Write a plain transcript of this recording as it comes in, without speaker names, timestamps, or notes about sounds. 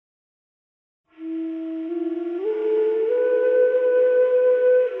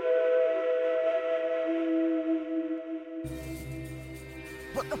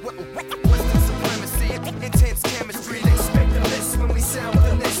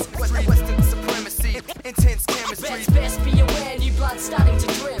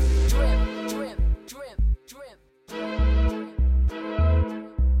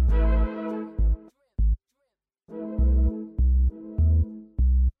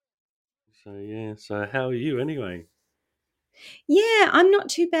So how are you anyway? Yeah, I'm not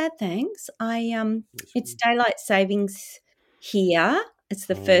too bad, thanks. That's It's good. daylight savings here. It's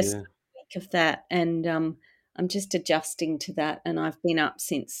the Oh first yeah. week of that, and I'm just adjusting to that. And I've been up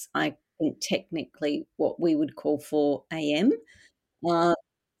since I think technically what we would call 4 a.m. Uh,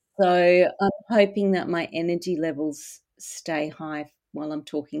 so I'm hoping that my energy levels stay high while I'm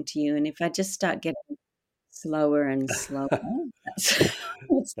talking to you. And if I just start getting slower and slower, that's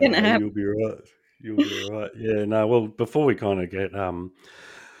what's going to happen. You'll be right. You'll be all right. Yeah. No. Well, before we kind of get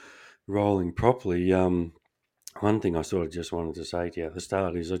rolling properly, one thing I sort of just wanted to say to you at the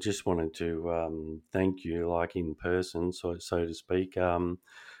start is I just wanted to thank you, like in person, so to speak,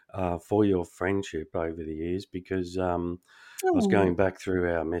 for your friendship over the years because I was Oh, going back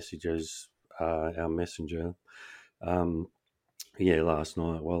through our messages, our messenger. Um, yeah, last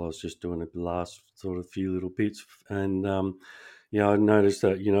night while I was just doing the last sort of few little bits, and yeah, I noticed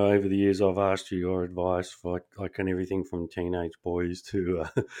that over the years I've asked you your advice for like on everything from teenage boys to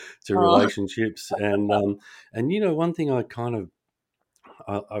to oh, relationships, and one thing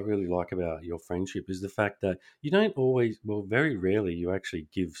I really like about your friendship is the fact that you don't always, well, very rarely you actually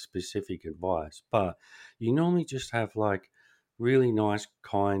give specific advice, but you normally just have like really nice,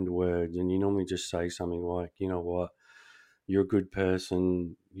 kind words, and you normally just say something like, you know what, you're a good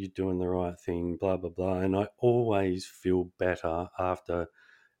person, you're doing the right thing, blah, blah, blah. And I always feel better after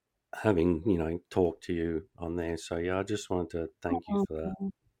having, talked to you on there. So, yeah, I just wanted to thank you oh. for that.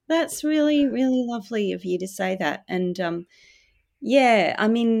 That's really, really lovely of you to say that. And yeah, I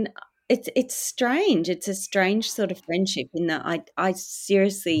mean, it's strange. It's a strange sort of friendship in that I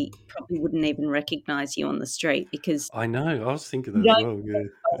seriously probably wouldn't even recognize you on the street because I know, I was thinking you that as don't well, put yeah.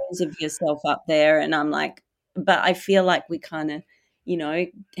 photos of yourself up there, and I'm like, but I feel like we kind of, you know,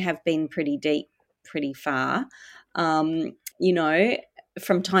 have been pretty deep, pretty far, you know,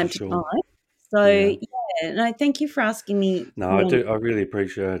 from For time to sure. time. So Yeah. yeah, no, thank you for asking me. No, I do. I really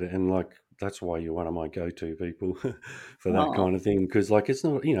appreciate it. And like, that's why you're one of my go to people for that Oh, kind of thing. Because, like, it's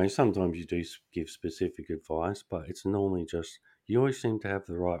not, sometimes you do give specific advice, but it's normally just, you always seem to have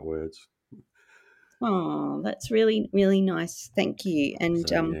the right words. oh, that's really, really nice. Thank you. And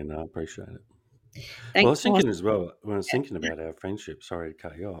So, yeah, no, I appreciate it. Well, I thanks was for thinking asking. as well, when I was thinking about our friendship, sorry to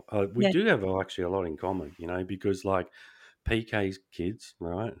cut you off, we Yeah. do have actually a lot in common, because like PK's kids,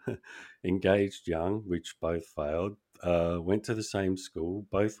 right, engaged young, which both failed, went to the same school,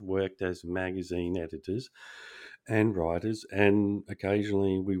 both worked as magazine editors and writers, and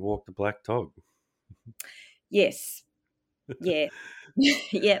occasionally we walked the black dog. Yes. Yeah.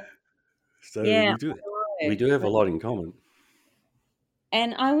 Yep. So Yeah. we I do have know. a lot in common.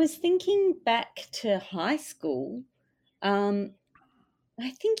 And I was thinking back to high school. Um,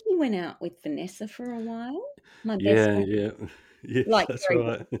 I think you went out with Vanessa for a while, my best Yeah, friend, yeah, yeah, like that's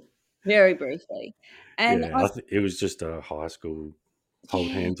right. very briefly. And Yeah, it was just a high school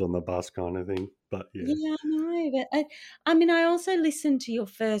hold yeah, hands on the bus kind of thing, but yeah. yeah, I know. But I mean, I also listened to your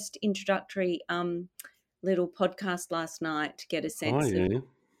first introductory little podcast last night to get a Oh sense of, yeah.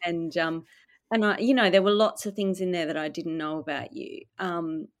 and I, there were lots of things in there that I didn't know about you,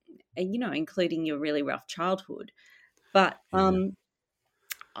 and, including your really rough childhood. But Yeah.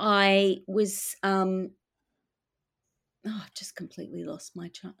 I was, I've just completely lost my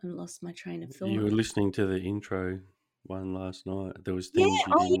train of You thought. were listening to the intro one last night. There was Yeah, things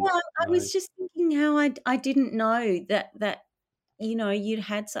you oh didn't yeah, I know. was just thinking how I didn't know that you'd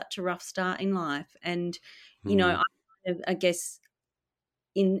had such a rough start in life, and I Hmm. kind of, I guess,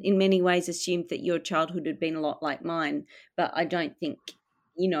 in many ways assumed that your childhood had been a lot like mine, but I don't think,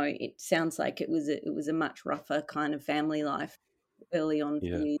 it sounds like it was a much rougher kind of family life early on for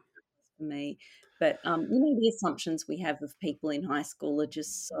Yeah. you, for me. But the assumptions we have of people in high school are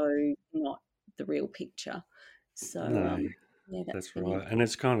just so not the real picture. So No, yeah, that's that's really right. And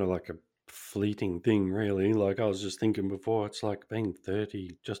it's kind of like a fleeting thing, really. Like I was just thinking before, it's like been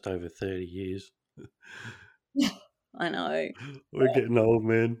 30, just over 30 years. I know. We're getting old,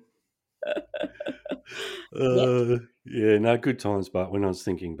 man. Yep. Yeah, no, good times. But when I was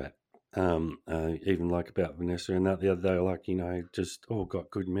thinking back, even like about Vanessa and that the other day, like, just all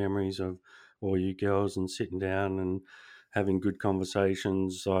got good memories of all you girls and sitting down and having good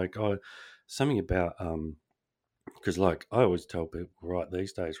conversations. Like, something about, because like I always tell people, right,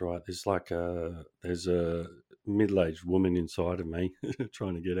 these days, right, there's a middle-aged woman inside of me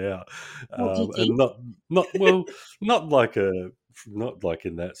trying to get out, What do you think? and not well, not like a not like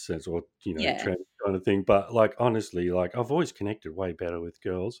in that sense, or Yeah. trans kind of thing, but like honestly, like I've always connected way better with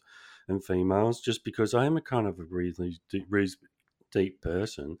girls and females, just because I am a kind of a really deep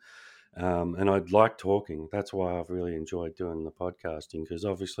person, And I'd like talking. That's why I've really enjoyed doing the podcasting, because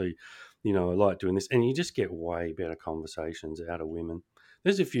obviously, I like doing this, and you just get way better conversations out of women.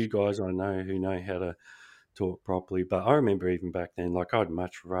 There's a few guys I know who know how to talk properly, but I remember even back then, like I'd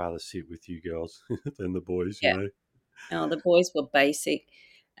much rather sit with you girls than the boys. Yeah. Oh, the boys were basic.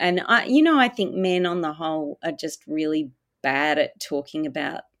 And I think men on the whole are just really bad at talking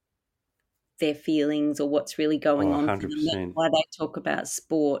about their feelings or what's really Oh, going on for them. That's 100%. why they talk about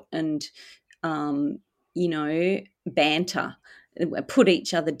sport and, um, banter, put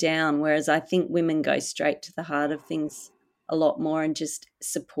each other down. Whereas I think women go straight to the heart of things a lot more and just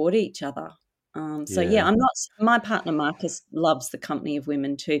support each other. So yeah, Yeah. I'm not. My partner Marcus loves the company of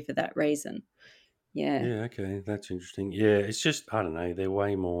women too for that reason. Yeah. Yeah, okay, that's interesting. Yeah, it's just I don't know, they're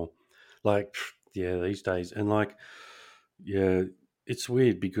way more like yeah, these days and like yeah, it's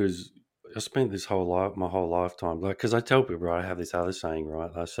weird because I spent this whole life my whole lifetime like cuz I tell people right, I have this other saying,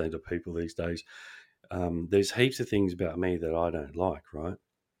 right? I say to people these days, there's heaps of things about me that I don't like, right?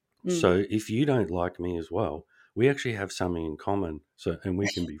 Mm. So if you don't like me as well, we actually have something in common. So and we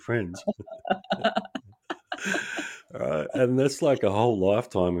can be friends. And that's like a whole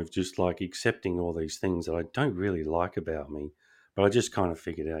lifetime of just like accepting all these things that I don't really like about me. But I just kind of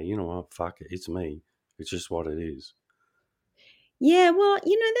figured out, you know what, fuck it, it's me. It's just what it is. Yeah, well,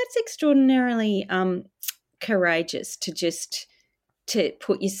 that's extraordinarily courageous to just to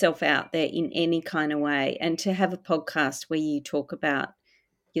put yourself out there in any kind of way and to have a podcast where you talk about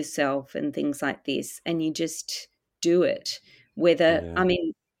yourself and things like this and you just do it. Whether Yeah. I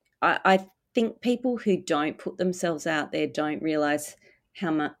mean, I think people who don't put themselves out there don't realize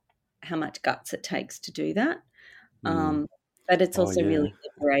how much guts it takes to do that. Mm. But it's Oh, also yeah. really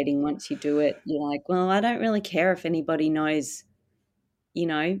liberating once you do it. You're like, well, I don't really care if anybody knows, you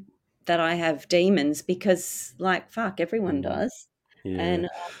know, that I have demons because, like, fuck, everyone Mm. does. Yeah. And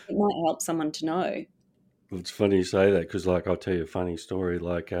it might help someone to know. Well, it's funny you say that because, like, I'll tell you a funny story.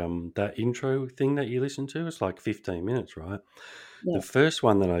 Like, that intro thing that you listen to, it's like 15 minutes, right? The Yeah. first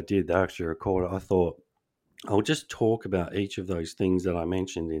one that I did, they actually recorded, I thought, I'll just talk about each of those things that I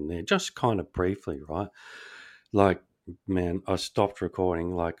mentioned in there, just kind of briefly, right? Like, man, I stopped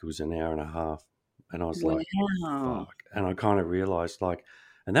recording like it was an hour and a half, and I was like, Wow. fuck. And I kind of realized, like,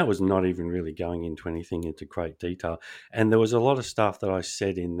 and that was not even really going into anything into great detail. And there was a lot of stuff that I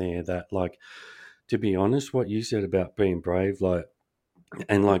said in there that, like, to be honest, what you said about being brave, like,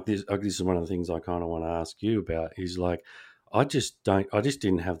 and this is one of the things I kind of want to ask you about is like, I just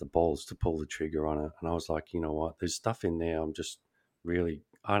didn't have the balls to pull the trigger on it. And I was like, you know what, there's stuff in there. I'm just really,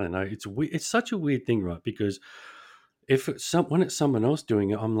 I don't know. It's such a weird thing, right? Because if when it's someone else doing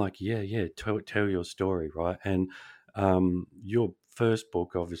it, I'm like, yeah, yeah, tell your story, right? And your first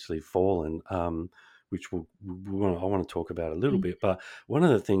book, obviously, Fallen, which I want to talk about a little Mm. bit. But one of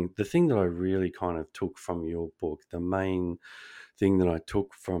the thing that I really kind of took from your book, the main thing that I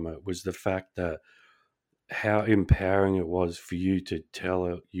took from it was the fact that how empowering it was for you to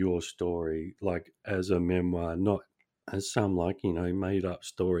tell your story like as a memoir, not as some like made up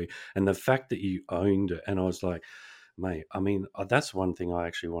story, and the fact that you owned it. And I was like, mate, I mean, that's one thing I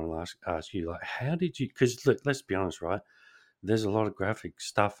actually want to ask you, like, how did you, because let's be honest, right, there's a lot of graphic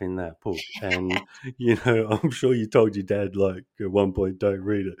stuff in that book, and I'm sure you told your dad like at one point, don't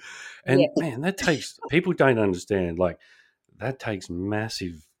read it. Yeah. And man, that takes, people don't understand, like, that takes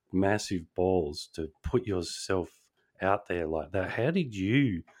massive balls to put yourself out there like that. How did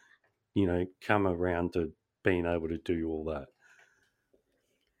you come around to being able to do all that?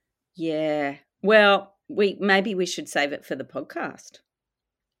 Yeah. Well, maybe we should save it for the podcast.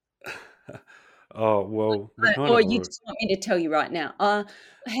 Oh, well, we kind Or of you just want me to tell you right now?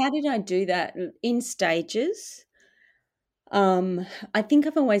 How did I do that? In stages. I think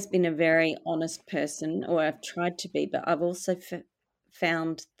I've always been a very honest person, or I've tried to be, but I've also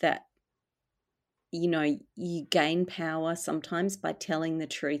found that you gain power sometimes by telling the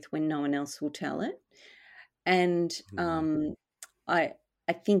truth when no one else will tell it. And mm, I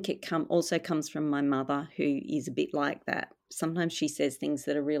I think it also comes from my mother, who is a bit like that. Sometimes she says things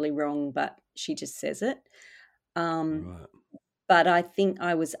that are really wrong, but she just says it. Um, right, but I think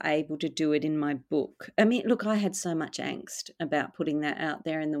I was able to do it in my book. I mean, look, I had so much angst about putting that out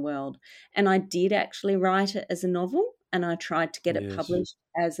there in the world, and I did actually write it as a novel, and I tried to get it yes, published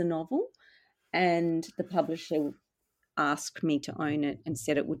as a novel, and the publisher asked me to own it and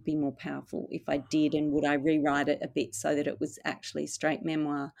said it would be more powerful if I did, and would I rewrite it a bit so that it was actually straight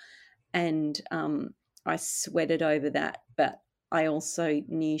memoir. And I sweated over that, but I also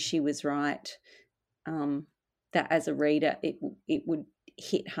knew she was right, that as a reader it would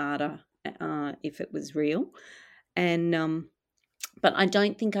hit harder if it was real. And but I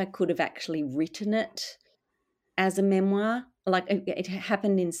don't think I could have actually written it as a memoir. Like it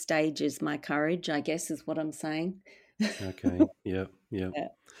happened in stages, my courage, I guess, is what I'm saying. Okay. Yeah. Yeah. Yeah.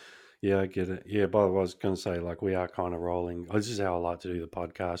 Yeah, I get it. Yeah, but I was going to say, like, we are kind of rolling. This is how I like to do the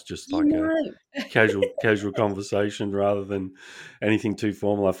podcast, just You like a know. casual conversation rather than anything too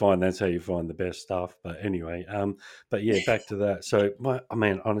formal. I find that's how you find the best stuff. But anyway, but yeah, back to that. So, I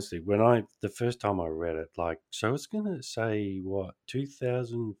mean, honestly, the first time I read it, like, so it's going to say what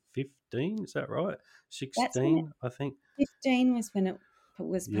 2015, is that right? That's when 16, I think. 15 was when it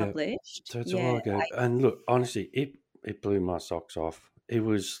was Yeah, published. so it's a Yeah. while ago, and look, honestly, it blew my socks off. It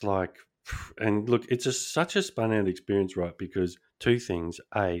was like, and look, it's such a spun out experience, right? Because two things: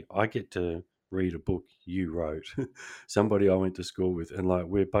 a, I get to read a book you wrote, somebody I went to school with, and like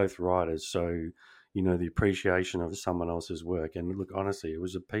we're both writers, so the appreciation of someone else's work. And look, honestly, it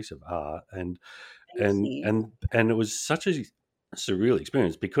was a piece of art, and Thank and you. and and it was such a surreal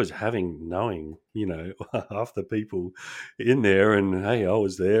experience because knowing half the people in there, and hey, I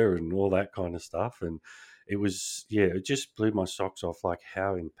was there and all that kind of stuff, and it was, yeah, it just blew my socks off, like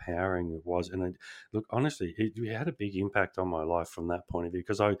how empowering it was. And look, honestly, it had a big impact on my life from that point of view,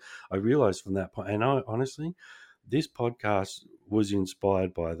 because I realized from that point, and I honestly, this podcast was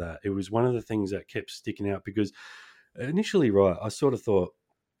inspired by that. It was one of the things that kept sticking out, because initially, right, I sort of thought,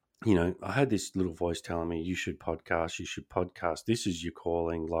 I had this little voice telling me, you should podcast, you should podcast. This is your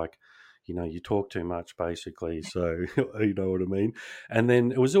calling. Like, you talk too much, basically. So, you know what I mean? And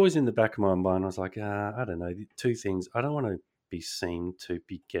then it was always in the back of my mind. I was like, I don't know, two things. I don't want to be seen to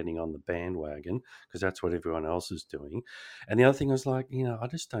be getting on the bandwagon, because that's what everyone else is doing. And the other thing was like, I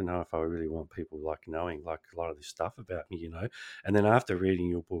just don't know if I really want people like knowing like a lot of this stuff about me. And then after reading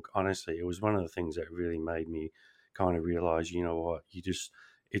your book, honestly, it was one of the things that really made me kind of realize, you know what,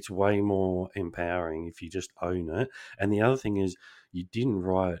 it's way more empowering if you just own it. And the other thing is, you didn't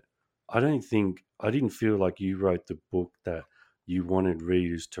write, I didn't feel like you wrote the book that you wanted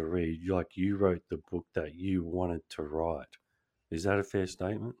readers to read. Like, you wrote the book that you wanted to write. Is that a fair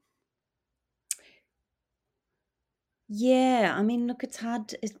statement? Yeah, I mean, look, it's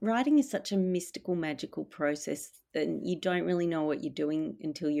hard. Writing is such a mystical, magical process, and you don't really know what you're doing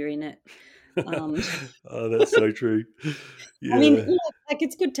until you're in it. Um, Oh, that's so true. I mean, Yeah. like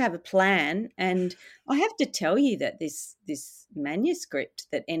it's good to have a plan, and I have to tell you that this manuscript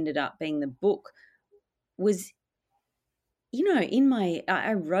that ended up being the book was, in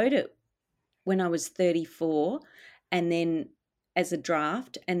I wrote it when I was 34, and then as a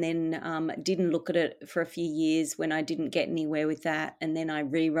draft, and then didn't look at it for a few years when I didn't get anywhere with that, and then I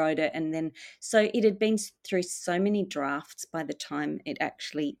rewrote it, and then so it had been through so many drafts by the time it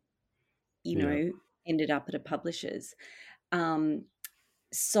actually, you Yeah, know, ended up at a publisher's. Um,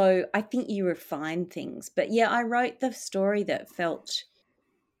 so I think you refine things, but yeah, I wrote the story that felt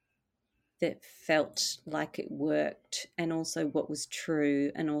like it worked, and also what was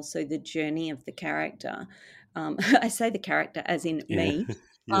true, and also the journey of the character. I say the character as in yeah, me,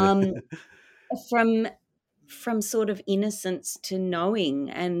 yeah, um, from sort of innocence to knowing,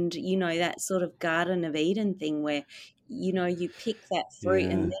 and that sort of Garden of Eden thing where you pick that fruit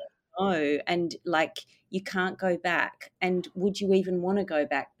and yeah. then know, and like you can't go back. And would you even want to go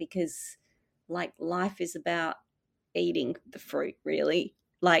back? Because like life is about eating the fruit, really.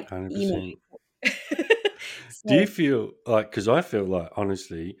 Like 100%. Do So you feel like, because I feel like,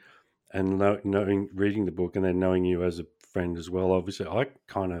 honestly, and knowing, reading the book and then knowing you as a friend as well, obviously, I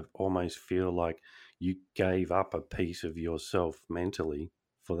kind of almost feel like you gave up a piece of yourself mentally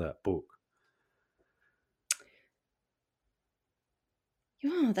for that book.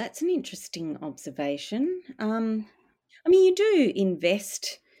 oh, that's an interesting observation. I mean, you do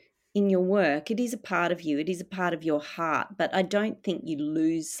invest in your work. It is a part of you. It is a part of your heart. But I don't think you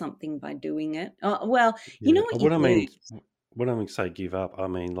lose something by doing it. Well, you know Yeah. what you lose. What I mean, say give up, I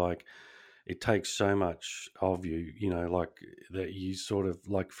mean, like, it takes so much of you, like, that you sort of,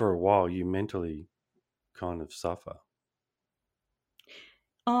 like, for a while, you mentally kind of suffer.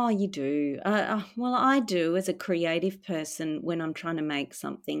 Oh, you do. Well, I do as a creative person when I'm trying to make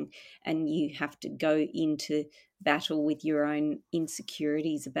something, and you have to go into battle with your own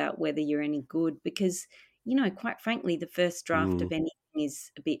insecurities about whether you're any good. Because, quite frankly, the first draft Mm, of anything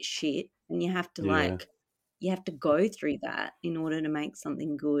is a bit shit, and yeah. you have to go through that in order to make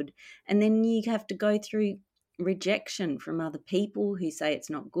something good. And then you have to go through rejection from other people who say it's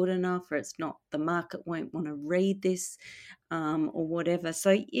not good enough, or it's not, the market won't want to read this, or whatever.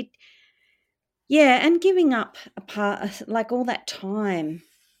 So yeah, and giving up a part, like all that time,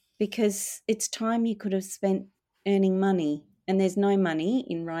 because it's time you could have spent earning money, and there's no money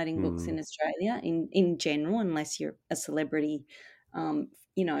in writing books Mm, in Australia in general, unless you're a celebrity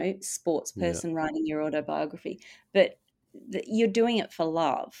sports Yeah. person writing your autobiography, but you're doing it for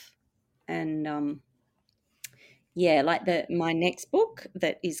love. And like my next book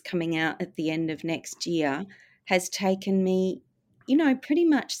that is coming out at the end of next year has taken me, pretty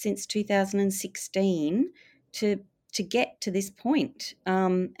much since 2016 to get to this point.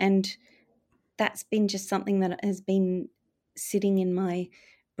 And that's been just something that has been sitting in my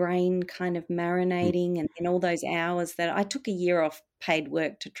brain kind of Mm. marinating, and in all those hours that I took a year off paid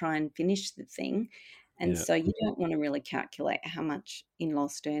work to try and finish the thing. And Yeah. so you don't want to really calculate how much in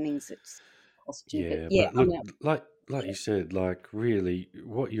lost earnings it's cost you. But Yeah, yeah, but I'm look, out. like you said, like really,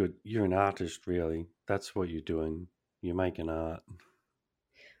 what you're an artist, really. That's what you're doing. You're making art.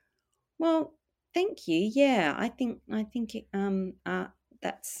 Well, thank you. Yeah, I think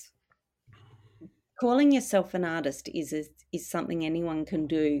that's calling yourself an artist is something anyone can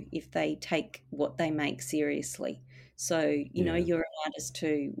do if they take what they make seriously. So, Yeah, you're an artist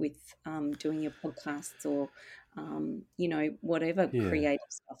too with doing your podcasts or, whatever yeah, creative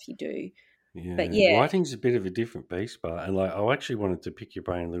stuff you do. But yeah. yeah, Writing's a bit of a different beast, but and like I actually wanted to pick your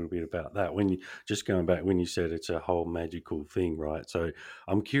brain a little bit about that. When you just going back when you said it's a whole magical thing, right? So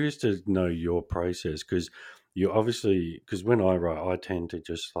I'm curious to know your process because you obviously because when I write, I tend to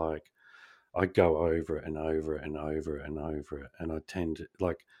just like I go over it and over it and over it and over it, and I tend to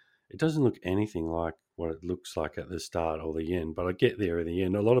like it doesn't look anything like what it looks like at the start or the end, but I get there at the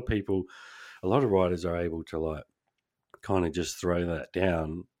end. A lot of writers are able to like kind of just throw that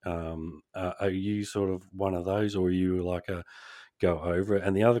down. Are you sort of one of those, or are you like a go over it?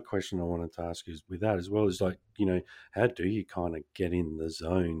 And the other question I wanted to ask is with that as well is like how do you kind of get in the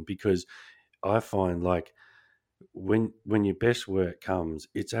zone? Because I find like when your best work comes,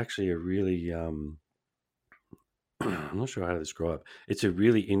 it's actually a really I'm not sure how to describe. It's a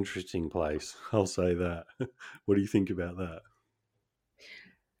really interesting place. I'll say that. What do you think about that?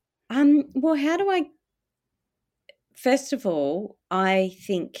 well, how do I first of all, I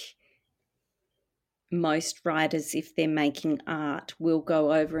think most writers, if they're making art, will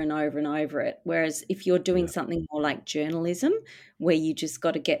go over and over and over it. Whereas if you're doing Yeah, something more like journalism, where you just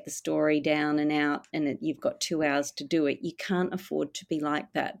got to get the story down and out and you've got 2 hours to do it, you can't afford to be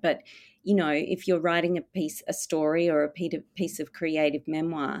like that. But, if you're writing a story or a piece of creative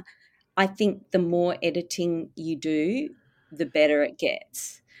memoir, I think the more editing you do, the better it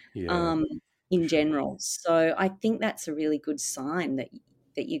gets, yeah, um, for in sure. general. So I think that's a really good sign that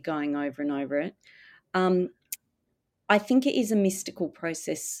you're going over and over it. Um, I think it is a mystical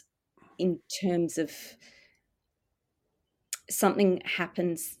process in terms of something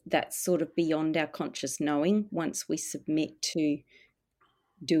happens that's sort of beyond our conscious knowing once we submit to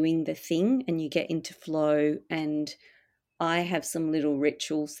doing the thing and you get into flow. And I have some little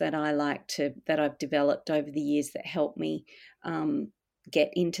rituals that that I've developed over the years that help me get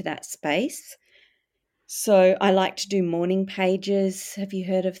into that space. So I like to do morning pages. Have you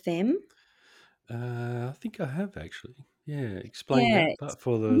heard of them? I think I have actually. Yeah, explain Yeah. that, but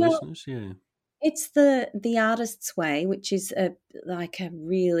for the Well, listeners, yeah, it's the Artist's Way, which is a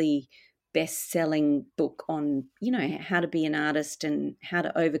really best-selling book on, how to be an artist and how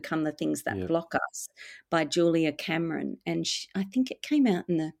to overcome the things that yeah, block us, by Julia Cameron. And I think it came out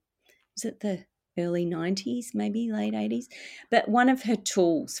in was it the early 90s, maybe late 80s? But one of her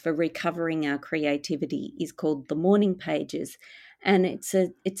tools for recovering our creativity is called the morning pages. And it's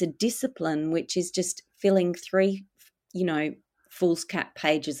a discipline which is just filling three, you know, foolscap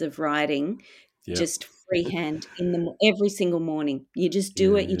pages of writing, yeah, just freehand every single morning. You just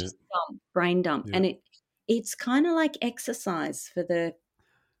do yeah, it, you yeah, just brain dump. yeah, And it's kind of like exercise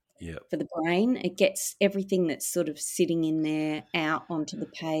yeah, for the brain. It gets everything that's sort of sitting in there out onto the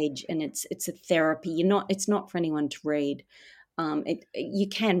page, and it's a therapy. It's not for anyone to read. You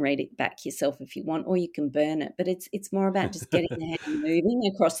can read it back yourself if you want, or you can burn it. But it's more about just getting the hand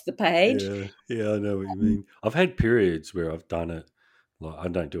moving across the page. yeah, yeah. I know what you mean. I've had periods where I've done it. Like I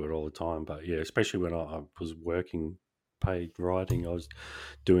don't do it all the time, but yeah, especially when I was working paid writing, I was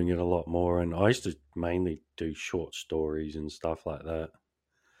doing it a lot more, and I used to mainly do short stories and stuff like that.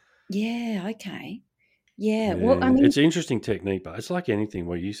 Yeah. Okay. Yeah. Well, I Yeah, mean, it's an interesting technique, but it's like anything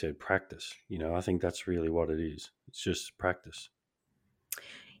where you said practice. I think that's really what it is. It's just practice.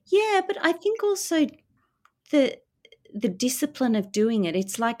 yeah, but I think also the the discipline of doing it,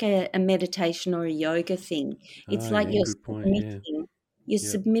 it's like a meditation or a yoga thing. It's Oh, like yeah, good point. Yeah, you're yeah.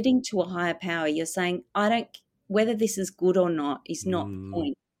 submitting to a higher power. You're saying, I don't whether this is good or not is not the Mm,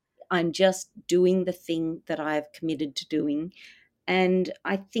 point. I'm just doing the thing that I've committed to doing. And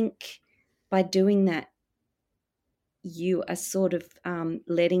I think by doing that, you are sort of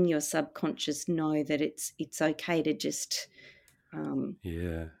letting your subconscious know that it's okay to just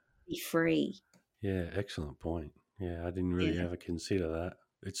Yeah. be free. Yeah. Excellent point. Yeah, I didn't really Yeah. ever consider that.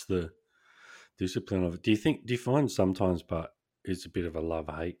 It's the discipline of it. Do you find sometimes, but it's a bit of a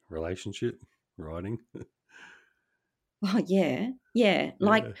love-hate relationship writing? Oh, yeah. Yeah.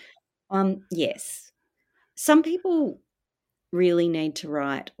 Like, Yeah. yes. Some people really need to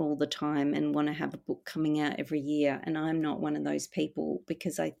write all the time and want to have a book coming out every year, and I'm not one of those people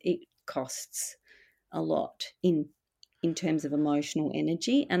because it costs a lot in terms of emotional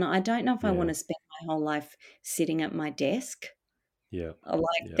energy, and I don't know if I want Yeah. to spend my whole life sitting at my desk. Yeah.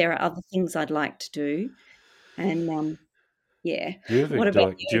 Like, Yeah. there are other things I'd like to do, and yeah. Do you ever What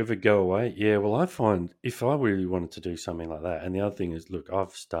about do you you? ever go away? Yeah, well, I find if I really wanted to do something like that, and the other thing is, look,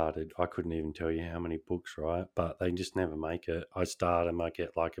 I've started. I couldn't even tell you how many books, right? But they just never make it. I start and I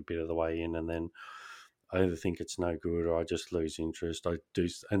get like a bit of the way in, and then I either think it's no good or I just lose interest. I do,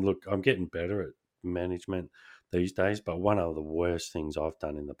 and look, I'm getting better at management these days. But one of the worst things I've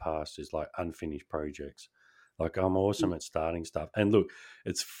done in the past is like unfinished projects. Like I'm awesome at starting stuff, and look,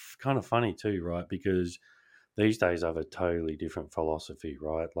 it's kind of funny too, right? Because these days I have a totally different philosophy,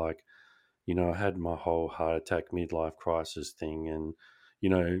 right? Like, I had my whole heart attack midlife crisis thing, and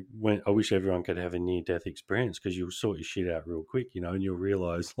when I wish everyone could have a near death experience because you'll sort your shit out real quick, and you'll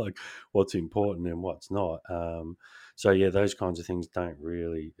realize like what's important and what's not. So yeah, those kinds of things don't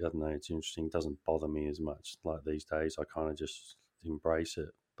really, I don't know, it's interesting. It doesn't bother me as much like these days. I kind of just embrace it.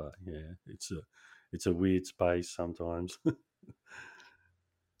 But yeah, it's a weird space sometimes.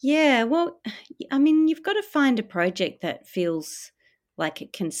 Yeah, well, I mean, you've got to find a project that feels like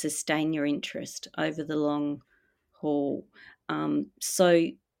it can sustain your interest over the long haul. So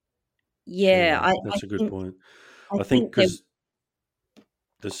yeah, Yeah, that's a good point. I I think think there. because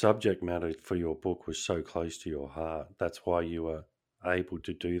the subject matter for your book was so close to your heart. That's why you were able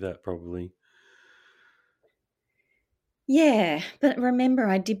to do that, probably. Yeah, but remember,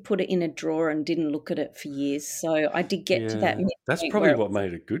 I did put it in a drawer and didn't look at it for years. So I did get to that Yeah, that's midpoint probably where it what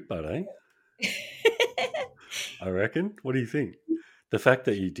made it good, but was. I reckon. What do you think? The fact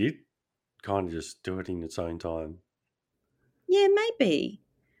that you did kind of just do it in its own time. Yeah, maybe.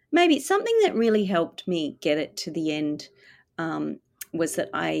 Maybe something that really helped me get it to the end um, was that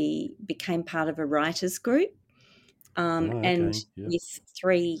I became part of a writers group, Oh, and okay. Yeah. with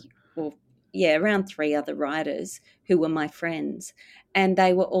three, or yeah, around three other writers who were my friends, and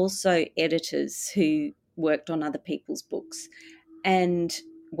they were also editors who worked on other people's books and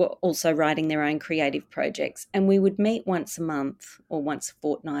were also writing their own creative projects. And we would meet once a month or once a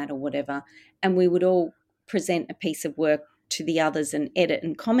fortnight or whatever, and we would all present a piece of work to the others and edit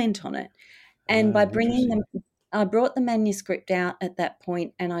and comment on it. And by Ah, bringing them, interesting. I brought the manuscript out at that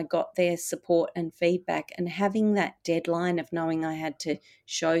point and I got their support and feedback. And having that deadline of knowing I had to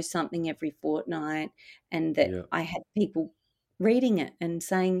show something every fortnight and that Yeah. I had people reading it and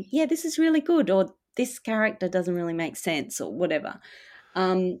saying, yeah, this is really good, or this character doesn't really make sense, or whatever,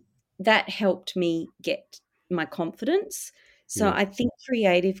 um, that helped me get my confidence. So Yeah. I think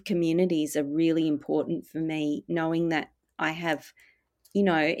creative communities are really important for me, knowing that I have,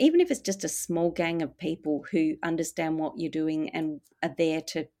 even if it's just a small gang of people who understand what you're doing and are there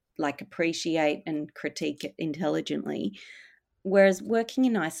to like appreciate and critique it intelligently. Whereas working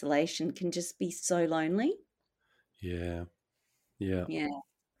in isolation can just be so lonely. Yeah. Yeah. Yeah.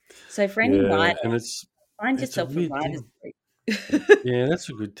 So for any Yeah. writer, And find it's a yourself a weird writer's thing. group. Yeah, that's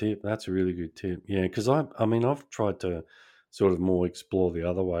a good tip. That's a really good tip. Yeah, because I mean, I've tried to sort of more explore the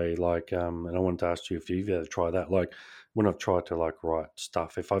other way. Like, and I wanted to ask you if you've ever tried that. Like, when I've tried to like write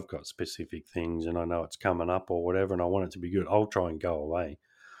stuff, if I've got specific things and I know it's coming up or whatever, and I want it to be good, I'll try and go away.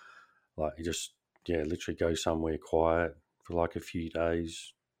 Like, just yeah, literally go somewhere quiet for like a few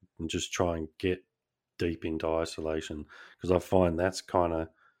days and just try and get deep into isolation because I find that's kind of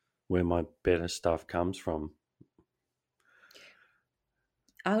where my better stuff comes from.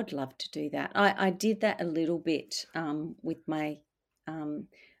 I would love to do that. I did that a little bit with my um,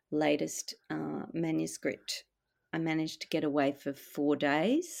 latest manuscript. I managed to get away for 4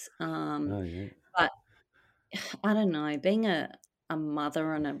 days. Oh yeah, But I don't know, being a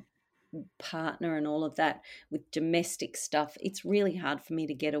mother and a partner and all of that with domestic stuff, it's really hard for me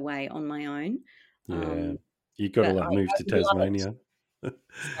to get away on my own. yeah. Um, You got to but like move I to love it. Tasmania.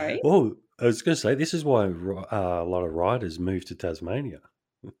 Sorry. Well, I was going to say this is why a lot of riders move to Tasmania.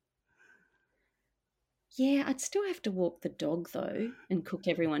 Yeah, I'd still have to walk the dog though and cook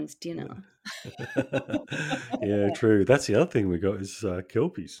everyone's dinner. Yeah, true. That's the other thing we got is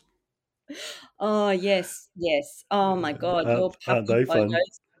kelpies. Oh, yes, yes. Oh my God, Aren't, your aren't puppy they fun?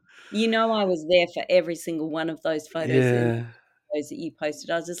 photos. I was there for every single one of those photos. They're Yeah, photos that you posted.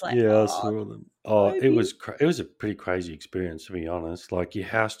 I was just like, Yeah, I oh, saw them. Oh, so it beautiful. was it was a pretty crazy experience, to be honest. Like your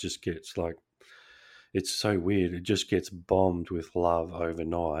house just gets like, it's so weird. It just gets bombed with love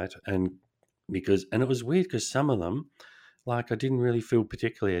overnight, and it was weird because some of them, like, I didn't really feel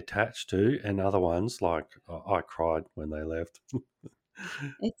particularly attached to, and other ones, like, I cried when they left.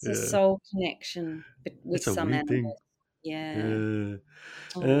 It's a Yeah, soul connection with it's a some weird thing. animals. Yeah. Yeah.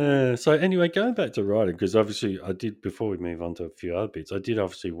 Oh, So anyway, going back to writing, because obviously I did, before we move on to a few other bits, I did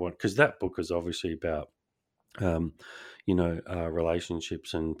obviously want, because that book is obviously about um,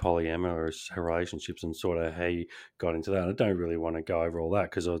 relationships and polyamorous relationships and sort of how you got into that. I don't really want to go over all that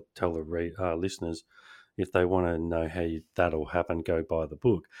because I'll tell the listeners, if they want to know how that'll happen, go buy the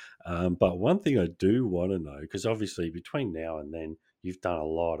book. But one thing I do want to know, because obviously between now and then you've done a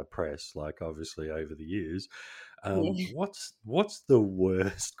lot of press, like obviously over the years. yeah. What's the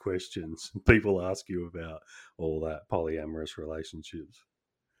worst questions people ask you about all that polyamorous relationships?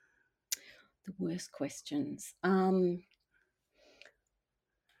 The worst questions.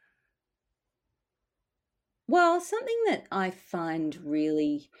 Well, something that I find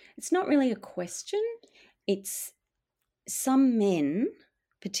really, it's not really a question. It's some men,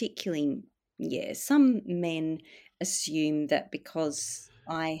 particularly, yeah, some men assume that because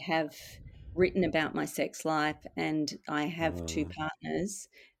I have written about my sex life and I have two Uh, partners,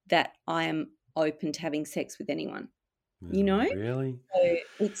 that I am open to having sex with anyone, you oh, know? really? So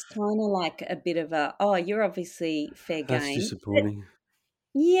it's kind of like a bit of a, oh, you're obviously fair That's game. But disappointing.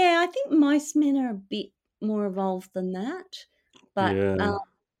 yeah, I think most men are a bit more evolved than that. But Yeah,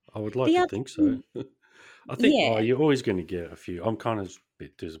 I would like the to other think so. thing, I think, oh, yeah, you're always going to get a few. I'm kind of a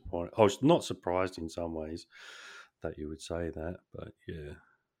bit disappointed. I was not surprised in some ways that you would say that, but yeah.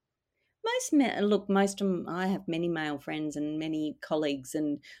 most men, look, most of them, I have many male friends and many colleagues,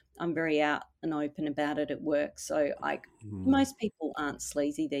 and I'm very out and open about it at work. So Mm. most people aren't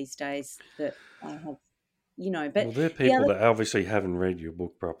sleazy these days that I have, Well, but they're the people other, that obviously haven't read your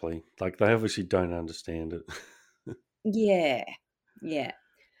book properly. Like, they obviously don't understand it. yeah, yeah.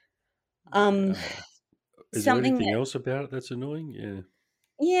 Um, Yeah. Is there something anything that, else about it that's annoying? Yeah.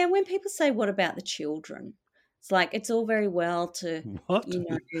 yeah, when people say, what about the children? It's like, it's all very well to, What? you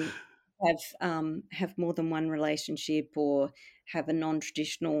know, have more than one relationship or have a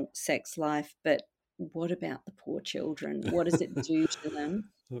non-traditional sex life, but what about the poor children? What does it do to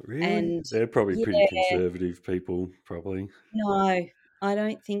them? Really? And They're probably yeah, pretty conservative people, probably. no, I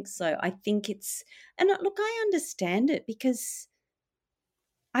don't think so. I think it's, and look, I understand it because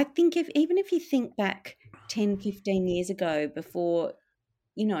I think if even if you think back 10, 15 years ago before,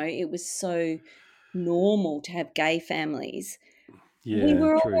 it was so normal to have gay families. We Yeah,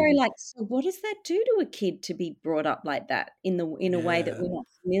 were all true. very like, "So what does that do to a kid to be brought up like that in a way that Yeah, we're not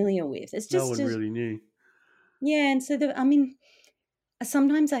familiar with?" It's no just one a really knew. yeah, and so I mean,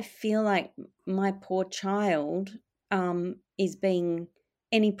 sometimes I feel like my poor child, is being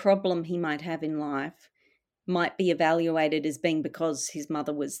any problem he might have in life might be evaluated as being because his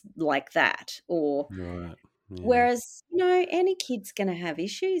mother was like that, or Right. Yeah. whereas, any kid's gonna have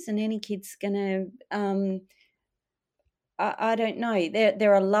issues and any kid's gonna, I don't know.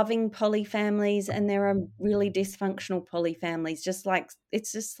 There are loving poly families and there are really dysfunctional poly families. Just like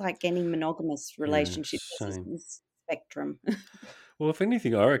it's just like any monogamous Yeah. relationship. There's Same. this spectrum. Well, if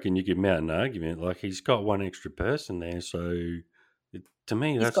anything, I reckon you could mount an argument. Like, he's got one extra person there, so to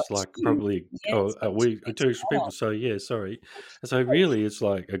me, He's got that's like two. probably, Yeah, oh, he's got two we two extra extra people. adults. So yeah, sorry. So Yes. really, it's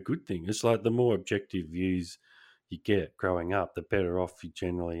like a good thing. It's like the more objective views you get growing up, the better off you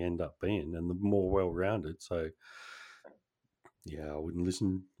generally end up being, and the more well-rounded. So yeah, I wouldn't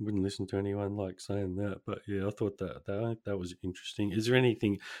listen to anyone like saying that. But yeah, I thought that was interesting. Is there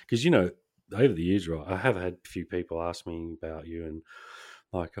anything, because over the years, right, I have had a few people ask me about you and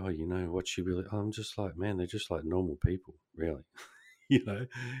like, oh, what's she really? I'm just like, man, they're just like normal people, really. you know,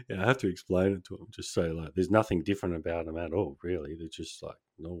 yeah, I have to explain it to them. Just say like, there's nothing different about them at all, really. They're just like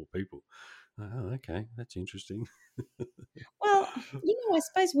normal people. Oh, okay, that's interesting. Well, I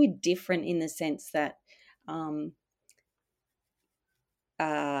suppose we're different in the sense that um,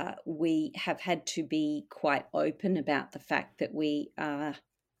 we have had to be quite open about the fact that we are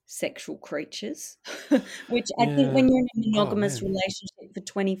sexual creatures, which I think Yeah. when you're in a Oh monogamous man. relationship for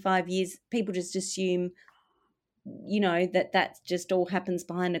 25 years, people just assume, that just all happens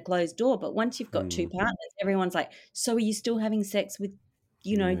behind a closed door. But once you've got two Hmm. partners, everyone's like, so are you still having sex with,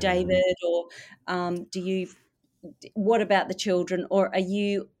 Yeah. David? Or what about the children? Or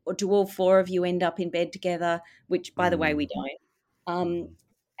do all four of you end up in bed together? Which, by the way, we Hmm. don't. Um, Hmm.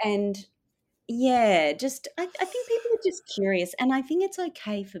 and Yeah, just I think people are just curious, and I think it's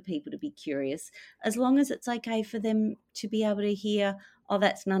okay for people to be curious as long as it's okay for them to be able to hear, "Oh,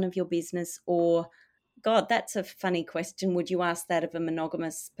 that's none of your business," or, "God, that's a funny question. Would you ask that of a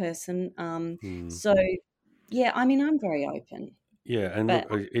monogamous person?" Mm. So, yeah, I mean, I'm very open, Yeah, and look,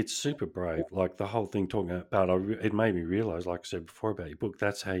 but it's super brave. Like the whole thing talking about, it made me realize, like I said before about your book,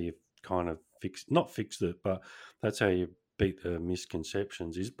 that's how you kind of not fixed it, but that's how you beat the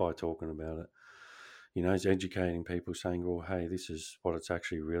misconceptions is by talking about it. You know, it's educating people, saying, "Well, hey, this is what it's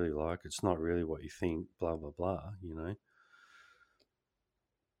actually really like. It's not really what you think." Blah blah blah. You know.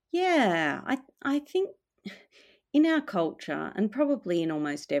 yeah, I think in our culture, and probably in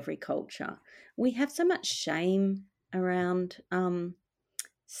almost every culture, we have so much shame around,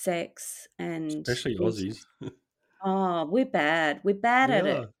 sex, and Especially we Aussies. oh, we're bad. We're bad We at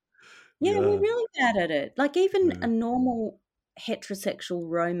it. are. Yeah, We we're are. really bad at it. Like, even a Yeah. normal heterosexual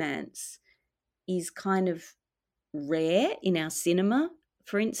romance is kind of rare in our cinema,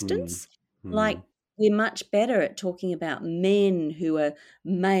 for Mm. instance. Like, Mm. we're much better at talking about men who are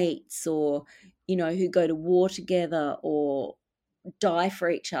mates, or, who go to war together or die for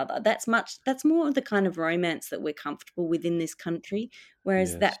each other. That's more of the kind of romance that we're comfortable with in this country,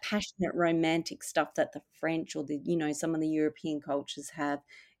 whereas Yes. that passionate romantic stuff that the French or some of the European cultures have,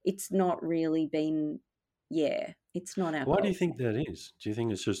 it's not really been yeah, it's not our Why do you culture. think that is? Do you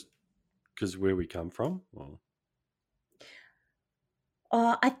think it's just because where we come from? Or,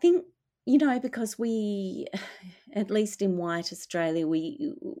 I think, because we at least in white Australia,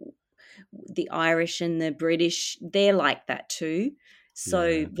 the Irish and the British, they're like that too. So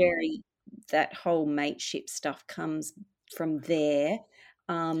yeah. very that whole mateship stuff comes from there.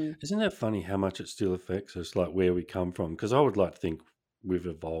 Um, Isn't that funny how much it still affects us, like where we come from? Because I would like to think we've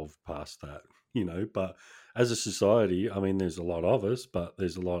evolved past that, you know. But as a society, I mean, there's a lot of us, but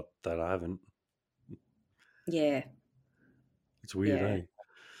there's a lot that haven't. yeah, It's weird, yeah. eh?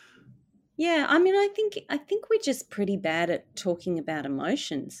 Yeah, I mean, I think we're just pretty bad at talking about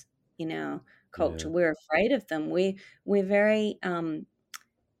emotions in our culture. Yeah, We're afraid of them. We're very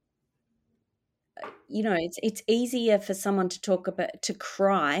it's easier for someone to talk about to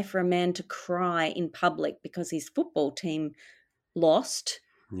cry, for a man to cry in public because his football team lost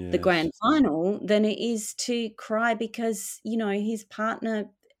the grand yes. final than it is to cry because, his partner,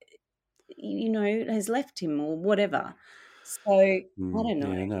 has left him or whatever. So, I Mm, don't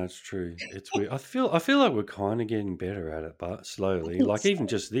know. yeah, no, it's true. It's weird. I feel like we're kind of getting better at it, but I slowly. think Like so. even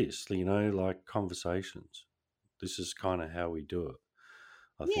just this, you know, like conversations. This is kind of how we do it.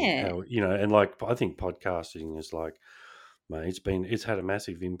 I think Yeah. how and like I think podcasting is like, mate, it's had a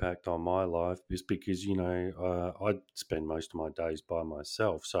massive impact on my life just because I spend most of my days by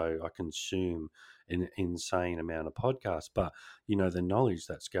myself, so I consume an insane amount of podcasts. But the knowledge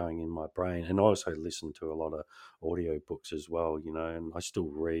that's going in my brain, and I also listen to a lot of audio books as well. And I still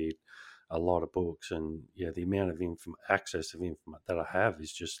read a lot of books, and yeah, the amount of access of information that I have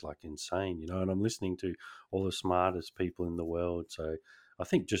is just like insane. And I'm listening to all the smartest people in the world, so I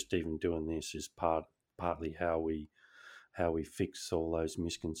think just even doing this is partly how we fix all those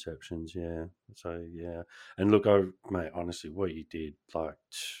misconceptions. Yeah. So yeah, and look, mate, honestly, what you did, like,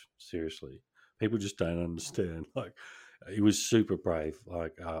 seriously, people just don't understand. Like, it was super brave.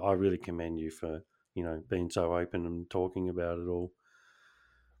 Like, I really commend you for being so open and talking about it all.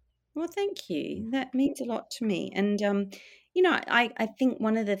 Well, thank you. That means a lot to me. And, I think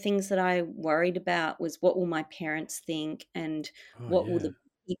one of the things that I worried about was, what will my parents think, and Oh what will yeah, the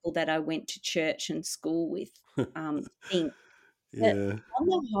people that I went to church and school with think? But yeah, on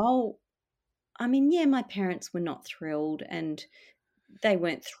the whole, I mean, yeah, my parents were not thrilled, and they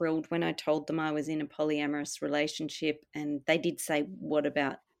weren't thrilled when I told them I was in a polyamorous relationship. And they did say, "What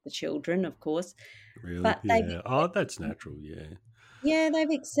about the children?" Of course. really, But they've yeah. Oh, that's natural. Yeah, Yeah, they've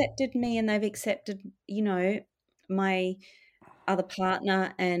accepted me, and they've accepted, my other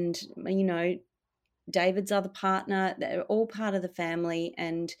partner, and, David's other partner. They're all part of the family,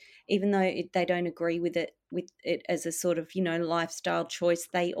 and even though they don't agree with it as a sort of, lifestyle choice,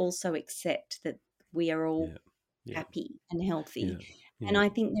 they also accept that we are all yeah, yeah, happy and healthy. yeah, And yeah. I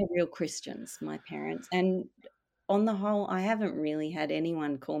think they're real Christians, my parents. And on the whole, I haven't really had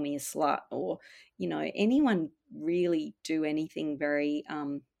anyone call me a slut, or, anyone really do anything very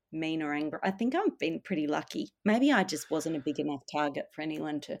mean or angry. I think I've been pretty lucky. Maybe I just wasn't a big enough target for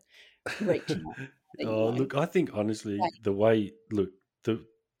anyone to reach out. But, Oh, look, I think honestly, the way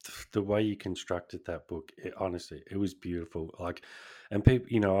you constructed that book, honestly, it was beautiful. Like, and people,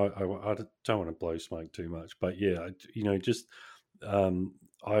 I don't want to blow smoke too much, but yeah, just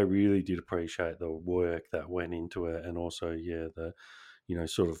I really did appreciate the work that went into it, and also, yeah,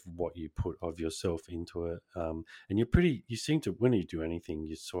 sort of what you put of yourself into it. And you seem to, when you do anything,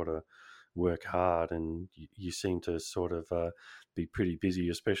 you sort of work hard, and you seem to sort of be pretty busy,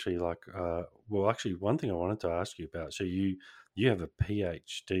 especially like, well, actually, one thing I wanted to ask you about. So you have a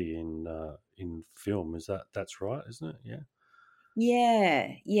PhD in film, that's right, isn't it? Yeah.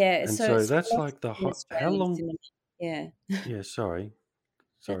 Yeah, yeah. And So so it's that's philosophy like in how Australian long? cinema. Yeah, Yeah, sorry.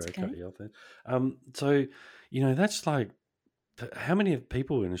 that's Sorry, I cut okay. you off there. So that's like, how many of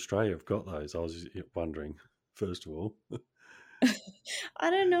people in Australia have got those? I was wondering, first of all. I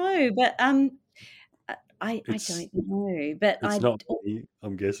don't know, but I It's don't know, but it's not many,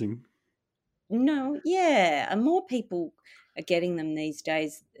 I'm guessing. no, yeah, and more people are getting them these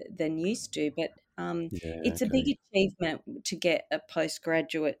days than used to, but Yeah, it's a big okay. achievement to get a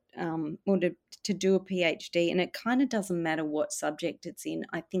postgraduate or to do a PhD, and it kind of doesn't matter what subject it's in.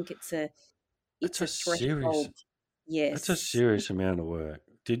 I think That's it's a a serious threshold. that's a Yes. serious amount of work.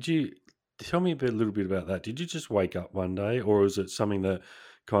 Did you tell me a little bit about that? Did you just wake up one day, or is it something that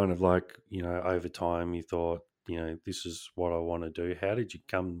kind of like, over time you thought, this is what I want to do? How did you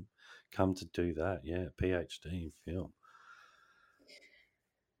come to do that? Yeah, PhD in film.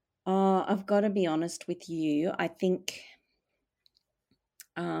 I've got to be honest with you. I think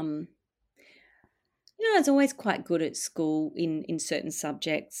um, I was always quite good at school in certain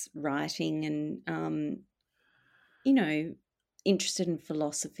subjects, writing and you know, interested in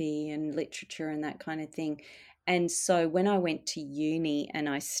philosophy and literature and that kind of thing. And so when I went to uni and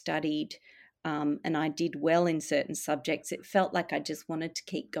I studied and I did well in certain subjects, it felt like I just wanted to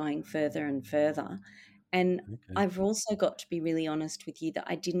keep going further and further. And Okay. I've also got to be really honest with you that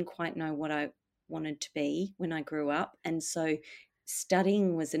I didn't quite know what I wanted to be when I grew up. And so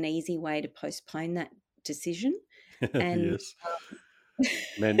studying was an easy way to postpone that decision. And Yes.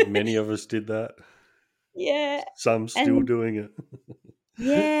 Many of us did that. yeah, Some still and doing it.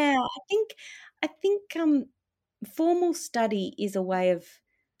 yeah, I think formal study is a way of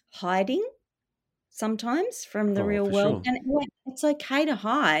hiding sometimes from the Oh, real for world, sure. and it's okay to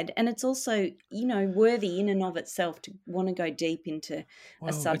hide, and it's also, worthy in and of itself to wanna go deep into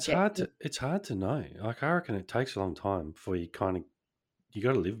a Well, subject. it's hard to know. Like, I reckon it takes a long time before you got to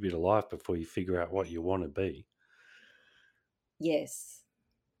live a bit of life before you figure out what you want to be. Yes.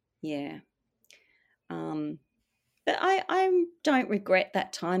 Yeah. Um, but I don't regret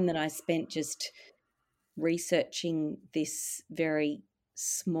that time that I spent just researching this very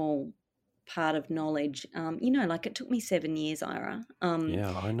small part of knowledge. Like it took me 7 years, Ira.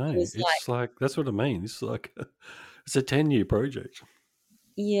 Yeah, I It know. was like It's like, that's what I mean. It's like it's a 10-year project.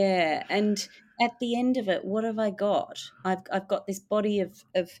 yeah, and at the end of it, what have I got? I've got this body of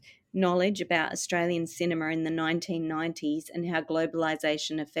knowledge about Australian cinema in the 1990s and how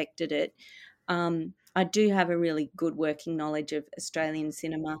globalization affected it. I do have a really good working knowledge of Australian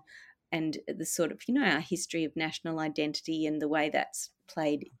cinema and the sort of, our history of national identity and the way that's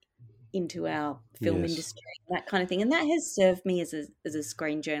played into our film Yes. industry, that kind of thing. And that has served me as a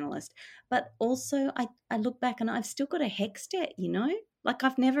screen journalist. But also I look back and I've still got a HECS debt, Like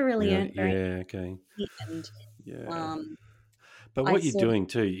I've never really Really? earned very Yeah, okay. much and Yeah. um But I what you're sort of doing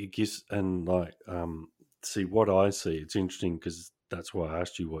too, it gives, and like, see what I see. It's interesting because that's why I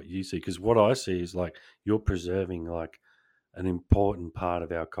asked you what you see. Because what I see is like you're preserving like an important part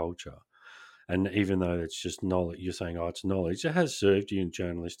of our culture. And even though it's just knowledge, you're saying, oh, it's knowledge. It has served you in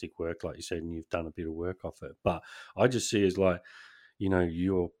journalistic work, like you said, and you've done a bit of work off it. But I just see as like,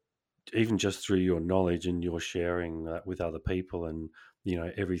 you're, even just through your knowledge and your sharing that with other people, and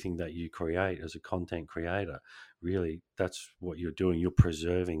everything that you create as a content creator, really, that's what you're doing. You're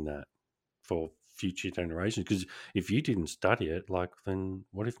preserving that for future generations. Because if you didn't study it, like, then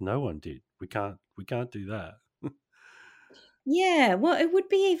what if no one did? We can't do that. yeah, well, it would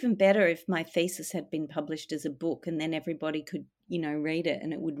be even better if my thesis had been published as a book and then everybody could, read it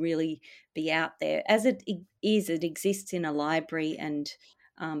and it would really be out there. As it exists in a library and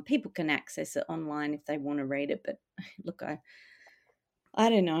people can access it online if they want to read it. But look, I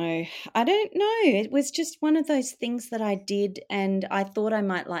don't know. I don't know. It was just one of those things that I did, and I thought I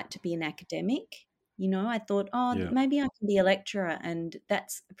might like to be an academic. I thought, oh, Yeah. maybe I can be a lecturer, and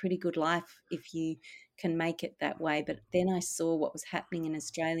that's a pretty good life if you can make it that way. But then I saw what was happening in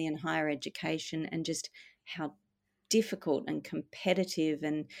Australian higher education and just how difficult and competitive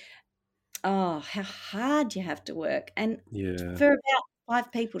and oh, how hard you have to work. And Yeah. for about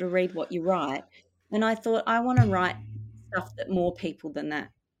 5 people to read what you write, and I thought, I wanna write stuff that more people than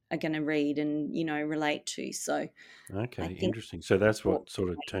that are gonna read and, relate to. So I Okay, think interesting. So that's what what sort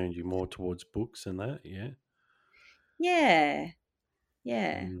of turned you more towards books and that, yeah? yeah,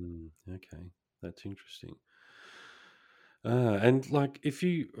 yeah. Okay, that's interesting. And like, if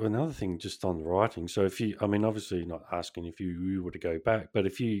you another thing just on writing. So if you, I mean, obviously not asking if you were to go back, but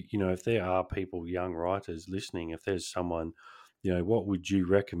if if there are people, young writers listening, if there's someone, what would you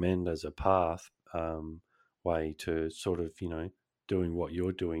recommend as a path way to sort of, doing what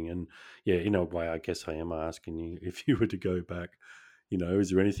you're doing? And yeah, in a way, I guess I am asking you if you were to go back, is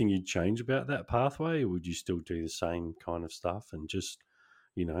there anything you'd change about that pathway, or would you still do the same kind of stuff and just,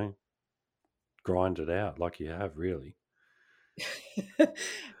 you know, grind it out like you have really?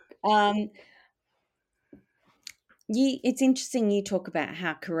 um, it's interesting you talk about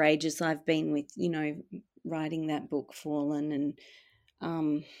how courageous I've been with, writing that book, Fallen, and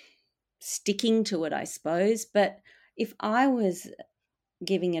um, sticking to it, I suppose. But if I was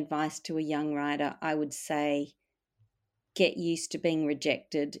giving advice to a young writer, I would say get used to being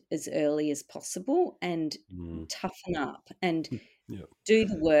rejected as early as possible and Mm. toughen up and Yeah. do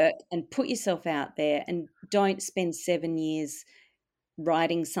the work and put yourself out there, and don't spend 7 years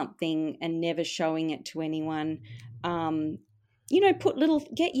writing something and never showing it to anyone. Um,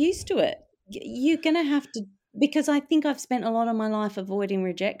 get used to it. You're going to have to, because I think I've spent a lot of my life avoiding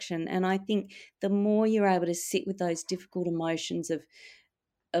rejection. And I think the more you're able to sit with those difficult emotions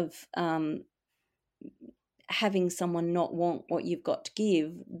of having someone not want what you've got to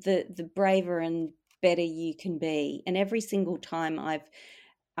give, the braver and better you can be. And every single time I've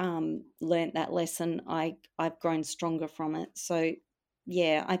learnt that lesson, I've grown stronger from it. So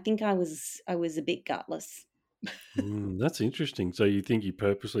yeah, I think I was a bit gutless. That's interesting. So you think you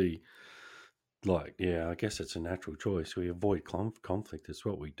purposely, like, yeah, I guess it's a natural choice. We avoid conflict. It's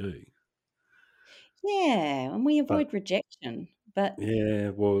what we do. Yeah, and we But avoid rejection. But yeah,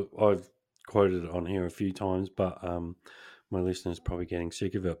 well, I've quoted it on here a few times, but my listeners probably getting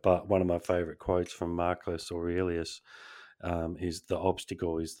sick of it. But one of my favorite quotes from Marcus Aurelius is, "The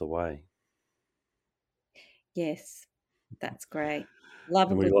obstacle is the way." yes, that's great.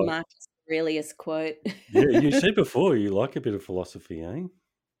 Love a And we good like, Marcus Aurelius quote. yeah, you said before you like a bit of philosophy, eh?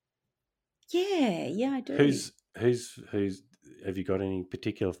 Yeah, yeah, I do. Who's have you got any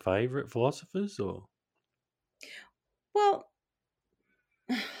particular favorite philosophers, or Well,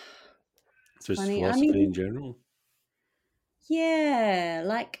 it's just funny. I philosophy mean, in general? yeah,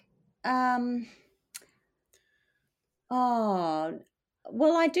 like um oh,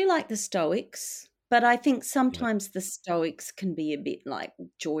 well, I do like the Stoics, but I think Yeah. sometimes the Stoics can be a bit like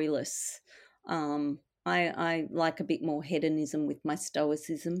joyless. I like a bit more hedonism with my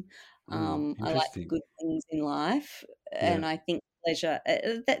Stoicism. I like the Interesting. good things in life, Yeah. and I think pleasure.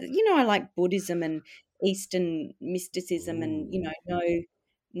 I like Buddhism and Eastern mysticism, and Ooh.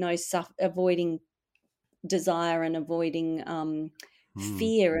 no avoiding desire and avoiding Mm.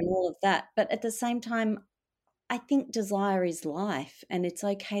 fear and all of that. But at the same time, I think desire is life, and it's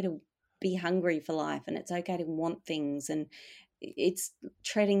okay to be hungry for life, and it's okay to want things, and it's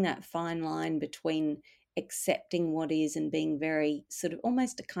treading that fine line between accepting what is and being very sort of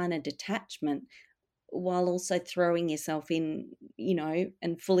almost a kind of detachment, while also throwing yourself in,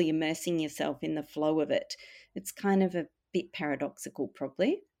 and fully immersing yourself in the flow of it. It's kind of a bit paradoxical,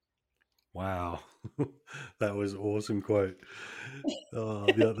 probably. Wow. That was awesome quote.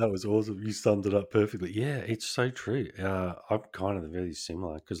 Oh, yeah, that was awesome. You summed it up perfectly. Yeah, it's so true. I'm kind of very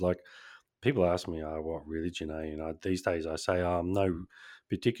similar because, like, people ask me, what religion are you? And these days I say, I'm no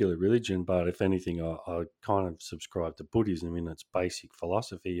particular religion, but if anything, I kind of subscribe to Buddhism in its basic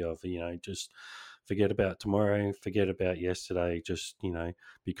philosophy of, just forget about tomorrow, forget about yesterday, just,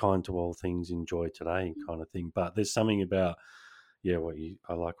 be kind to all things, enjoy today kind of thing. But there's something about, yeah,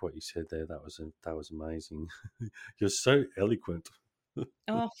 I like what you said there. That was amazing. You're so eloquent.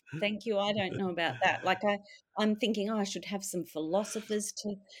 Oh, thank you. I don't know about that. Like I'm thinking, I should have some philosophers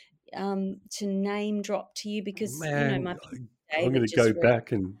to name drop to you, because Man, my I'm David going to just go read.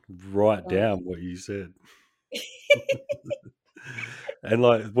 back and write Oh. down what you said. And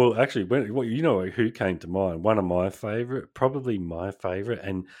like, well, actually, who came to mind? One of my favorite, probably my favorite,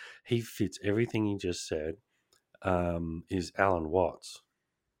 and he fits everything you just said. Is Alan Watts?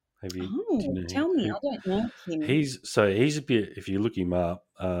 Do you Oh, know tell me. who? I don't know him. He's a bit. If you look him up,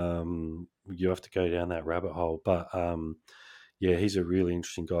 you have to go down that rabbit hole. But yeah, he's a really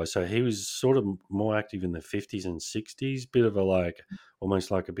interesting guy. So he was sort of more active in the 50s and 60s, bit of a like,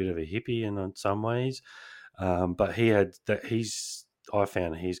 almost like a bit of a hippie in some ways. But he had that. I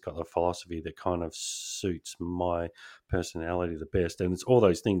found he's got the philosophy that kind of suits my personality the best, and it's all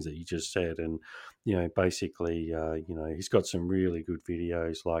those things that you just said. And basically, he's got some really good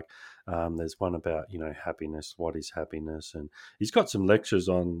videos. Like there's one about happiness, what is happiness, and he's got some lectures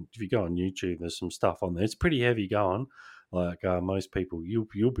on. If you go on YouTube, there's some stuff on there. It's pretty heavy going. Like most people, you'll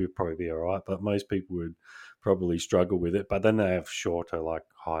probably be all right, but most people would probably struggle with it. But then they have shorter, like,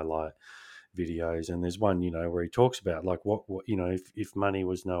 highlight videos, and there's one, where he talks about, like, what if money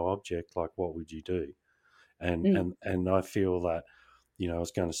was no object, like, what would you do? And Mm. and and I feel that, I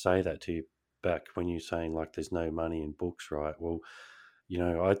was going to say that to you back when you're saying, like, there's no money in books, right? Well,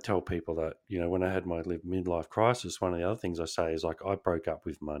 I tell people that, when I had my midlife crisis, one of the other things I say is, like, I broke up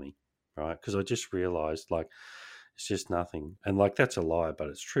with money, right? Because I just realized, like, it's just nothing. And, like, that's a lie, but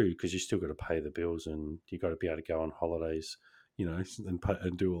it's true, because you still got to pay the bills, and you got to be able to go on holidays,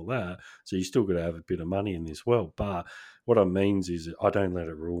 and do all that. So you still got to have a bit of money in this world. But what I means is, I don't let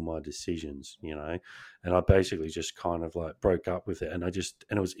it rule my decisions, and I basically just kind of, like, broke up with it. And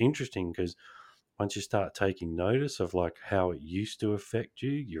and it was interesting, because once you start taking notice of, like, how it used to affect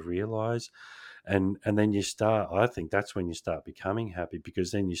you, you realize, and then you start, I think that's when you start becoming happy,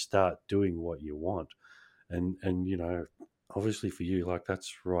 because then you start doing what you want. And obviously for you, like,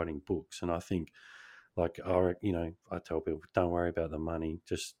 that's writing books. And I think, like, I tell people, don't worry about the money,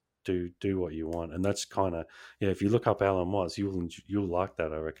 just do what you want. And that's kind of, yeah, if you look up Alan Watts, you'll like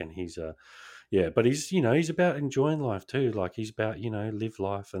that, I reckon. He's yeah, but he's about enjoying life too. Like, he's about, live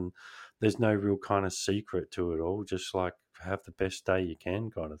life, and there's no real kind of secret to it all. Just, like, have the best day you can,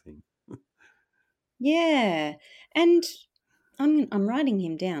 kind of thing. Yeah, and I'm writing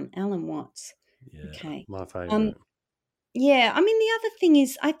him down, Alan Watts. Yeah, Okay. my Um, favorite. yeah, I mean, the other thing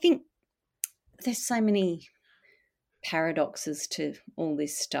is, I think there's so many paradoxes to all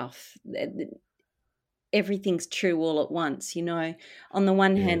this stuff. Everything's true all at once, On the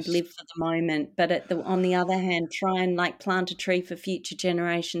one hand, Yes. live for the moment, but on the other hand, try and, like, plant a tree for future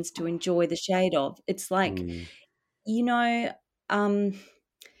generations to enjoy the shade of. It's like, Mm, you know, um,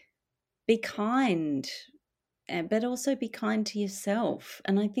 be kind, but also be kind to yourself.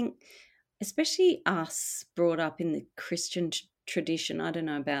 And I think, especially us brought up in the Christian tradition, I don't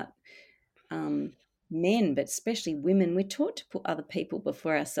know about um, men, but especially women, we're taught to put other people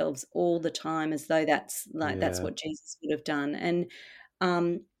before ourselves all the time, as though that's yeah. what Jesus would have done. And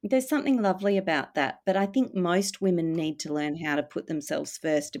there's something lovely about that. But I think most women need to learn how to put themselves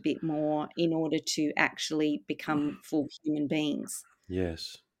first a bit more in order to actually become full human beings.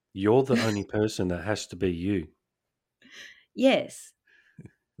 Yes. You're the only person that has to be you. Yes.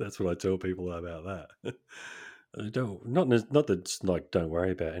 That's what I tell people about that. Don't not that it's like, don't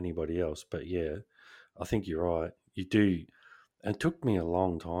worry about anybody else, but yeah, I think you're right. You do. And it took me a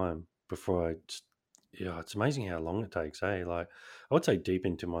long time before yeah, it's amazing how long it takes, eh? Like, I would say deep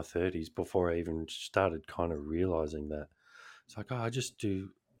into my 30s before I even started kind of realizing that. It's like, oh, I just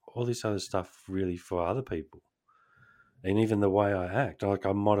do all this other stuff really for other people. And even the way I act, like,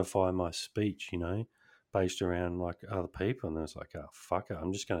 I modify my speech, based around, like, other people. And it's like, oh, fuck it,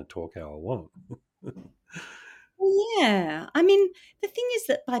 I'm just going to talk how I want. Well, yeah. I mean, the thing is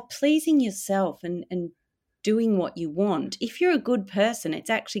that by pleasing yourself and doing what you want, if you're a good person, it's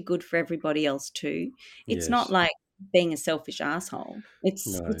actually good for everybody else too. It's not Yes. like being a selfish asshole.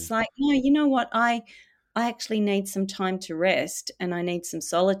 No. It's like, no, you know what? I actually need some time to rest and I need some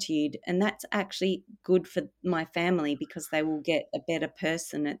solitude, and that's actually good for my family because they will get a better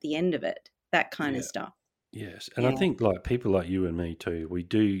person at the end of it. That kind of Yeah. stuff. Yes. And I Yeah. think, like, people like you and me too, we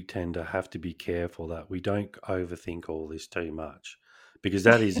do tend to have to be careful that we don't overthink all this too much, because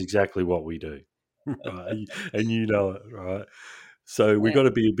that is exactly what we do. Right. And you know it, right? So we Yeah. got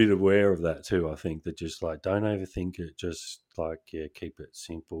to be a bit aware of that too. I think that, just, like, don't overthink it. Just, like, yeah, keep it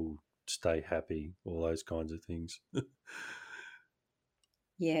simple, stay happy, all those kinds of things.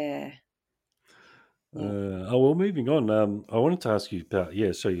 Yeah. Yeah. Oh, well, moving on. I wanted to ask you about,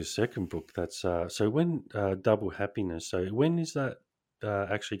 yeah. So your second book. That's so when Double Happiness. So when is that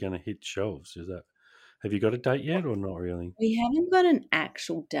actually going to hit shelves? Have you got a date yet, or not really? We haven't got an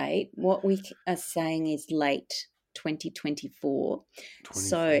actual date. What we are saying is late 2024.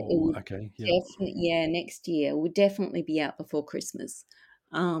 So it 24. will Okay. Yep. definitely, yeah, next year will definitely be out before Christmas.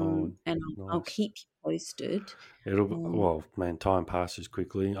 Oh, And I'll nice. keep you posted. Um, Well, man, time passes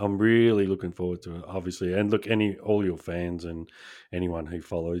quickly. I'm really looking forward to it, obviously. And look, all your fans and anyone who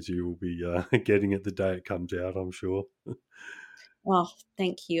follows you will be getting it the day it comes out, I'm sure. oh,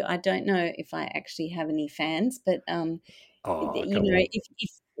 thank you. I don't know if I actually have any fans, but Oh, come on.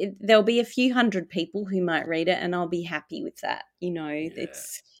 if there'll be a few hundred people who might read it, and I'll be happy with that. Yeah.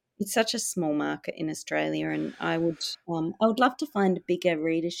 It's such a small market in Australia, and I would love to find a bigger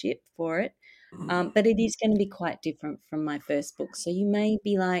readership for it. But it is going to be quite different from my first book, so you may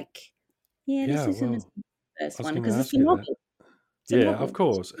be like, yeah, this Yeah, isn't as well, good as the I first was one going to because it's ask a you that. novel. It's a Yeah, of novel.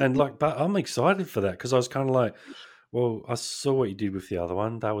 course. And, like, but I'm excited for that, because I was kind of like, well, I saw what you did with the other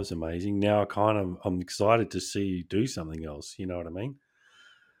one. That was amazing. Now I'm excited to see you do something else. You know what I mean?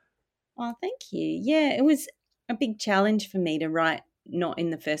 Oh, thank you. Yeah, it was a big challenge for me to write not in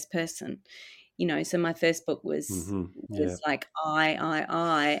the first person. So my first book was Mm-hmm. Yeah. like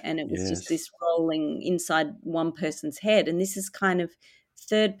I, and it was just Yes. this rolling inside one person's head. And this is kind of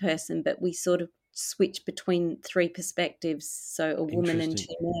third person, but we sort of switch between three perspectives, so a woman and Interesting.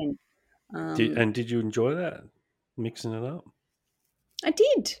 two men. Did you enjoy that, mixing it up? I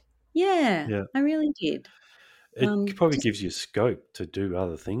did. Yeah, Yeah. I really did. It probably Just gives you scope to do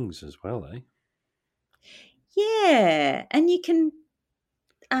other things as well, eh? yeah, and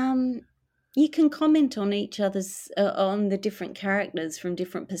um, you can comment on each other's on the different characters from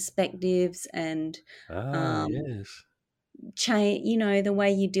different perspectives and Ah, um, yes. change. The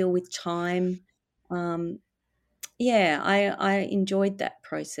way you deal with time. Um, yeah, I enjoyed that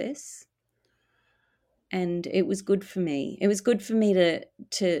process, and it was good for me. It was good for me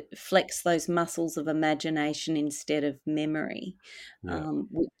to flex those muscles of imagination instead of memory, Yeah.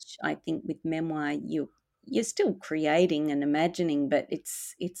 which I think with memoir you're still creating and imagining, but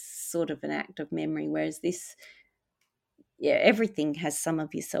it's sort of an act of memory. Whereas this, yeah, everything has some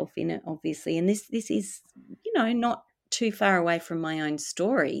of yourself in it, obviously, and this is not too far away from my own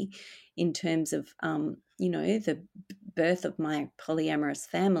story in terms of the birth of my polyamorous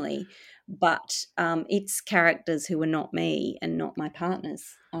family, but it's characters who are not me and not my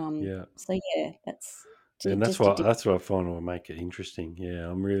partners. Yeah. So yeah, that's And just a that's what I find will make it interesting. Yeah,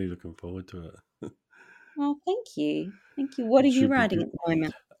 I'm really looking forward to it. oh, thank you. What are It you should be writing good. at the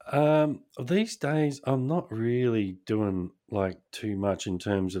moment? These days I'm not really doing like too much in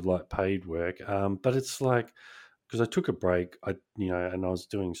terms of like paid work. But it's like because I took a break, and I was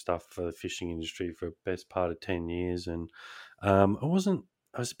doing stuff for the fishing industry for the best part of 10 years, and I wasn't.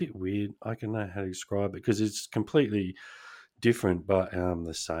 I was a bit weird. I don't know how to describe it because it's completely different, but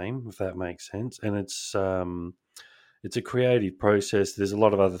the same, if that makes sense. And it's a creative process. There's a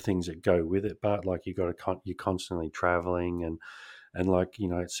lot of other things that go with it, but like you're constantly traveling and like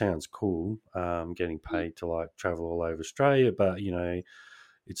it sounds cool, getting paid to like travel all over Australia, but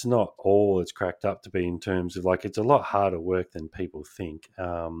it's not all it's cracked up to be in terms of like it's a lot harder work than people think.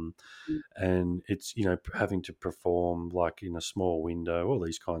 And it's having to perform like in a small window, all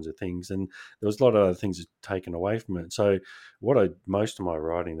these kinds of things, and there was a lot of other things taken away from it. So most of my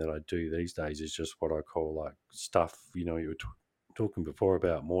writing that I do these days is just what I call like stuff. You were talking before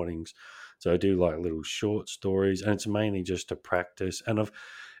about mornings, so I do like little short stories, and it's mainly just to practice. And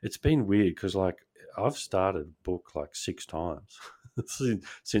it's been weird because like I've started a book like 6 times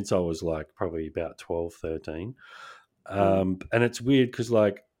since I was like probably about 12, 13. Mm, And it's weird because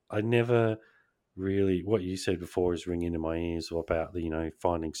like I never really what you said before is ringing in my ears about the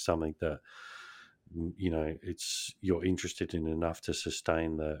finding something that it's you're interested in enough to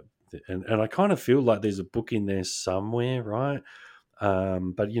sustain and I kind of feel like there's a book in there somewhere, right?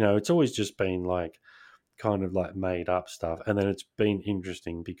 But it's always just been like kind of like made up stuff, and then it's been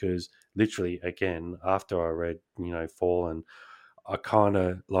interesting because literally again after I read Fallen, I kind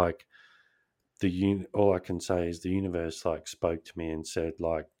of like all I can say is the universe like spoke to me and said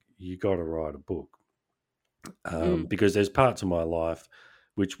like you got to write a book, mm, because there's parts of my life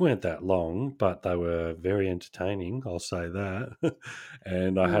which weren't that long, but they were very entertaining. I'll say that.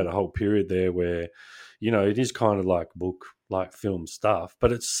 And I had mm. a whole period there where, it is kind of like book, like film stuff,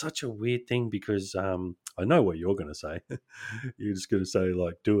 but it's such a weird thing because I know what you're going to say. You're just going to say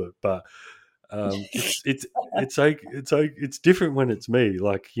like do it, but it's different when it's me.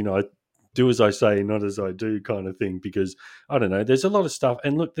 Like I do as I say, not as I do, kind of thing. Because I don't know, there's a lot of stuff,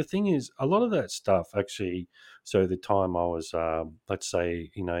 and look, the thing is, a lot of that stuff actually. So the time I was, let's say,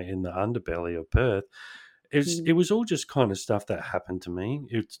 in the underbelly of Perth, it Mm. was all just kind of stuff that happened to me.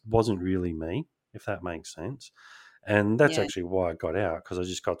 It wasn't really me, if that makes sense. And that's Yeah, actually why I got out because I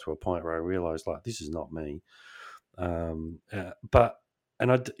just got to a point where I realized like this is not me. But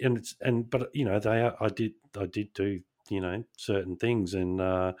and I d- and it's and but I did do certain things and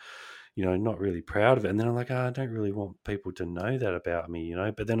not really proud of it. And then I'm like, I don't really want people to know that about me,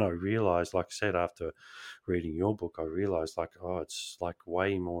 But then I realized, like I said, after reading your book, I realized like, oh, it's like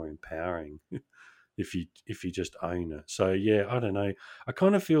way more empowering if you just own it. So yeah, I don't know. I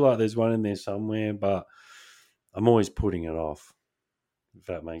kind of feel like there's one in there somewhere, but I'm always putting it off. If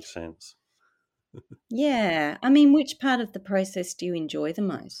that makes sense. yeah. I mean, which part of the process do you enjoy the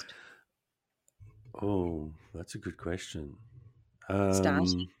most? Oh, that's a good question.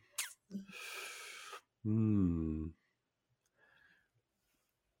 Starting. Um, hmm.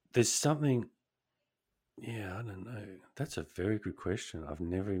 There's something. Yeah, I don't know. That's a very good question. I've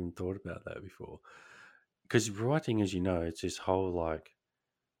never even thought about that before. Because writing, as you know, it's this whole like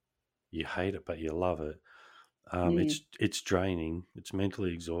you hate it but you love it. Mm, It's draining. It's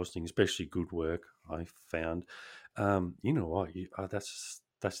mentally exhausting, especially good work. I found. You know what? That's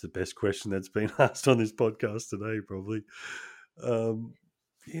the best question that's been asked on this podcast today, probably. Um,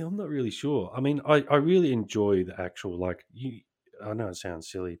 yeah, I'm not really sure. I mean, I really enjoy the actual like you. I know it sounds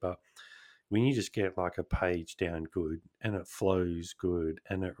silly, but when you just get like a page down good and it flows good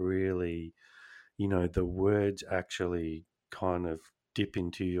and it really, the words actually kind of dip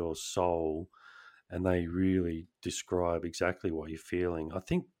into your soul and they really describe exactly what you're feeling. I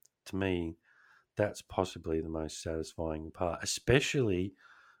think to me, that's possibly the most satisfying part, especially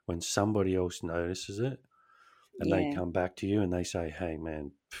when somebody else notices it and they yeah. come back to you and they say, "Hey,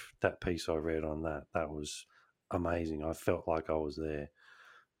 man, that piece I read on that was amazing. I felt like I was there."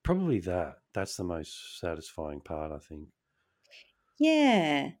 Probably that's the most satisfying part, I think.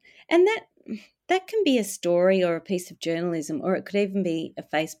 Yeah. And that can be a story or a piece of journalism, or it could even be a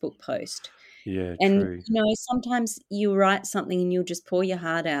Facebook post. Yeah, And, true. sometimes you write something and you'll just pour your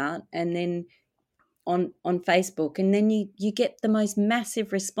heart out, and then on Facebook, and then you get the most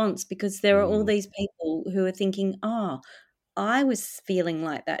massive response because there are all Mm, these people who are thinking, "Oh, I was feeling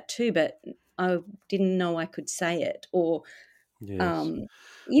like that too, but I didn't know I could say it," or, yes. um,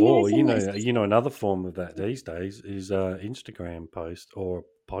 Or sometimes it's just another form of that these days is Instagram post or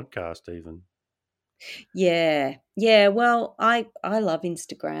podcast even. yeah. Yeah, well, I love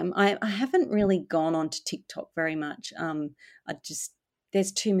Instagram. I haven't really gone onto TikTok very much. I just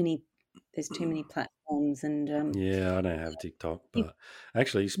there's too many platforms, and, Yeah, I don't have TikTok, but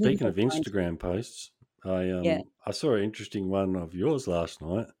actually, you speaking will of find it. Instagram posts, Yeah. I saw an interesting one of yours last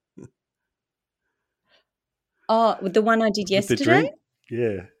night Oh, with the one I did with the yesterday? drink.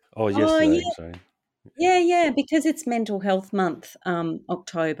 Yeah. Oh, Oh, yesterday. yeah. Sorry. Yeah, yeah, because it's Mental Health Month,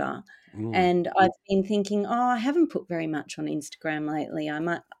 October, Mm, and I've been thinking, "Oh, I haven't put very much on Instagram lately."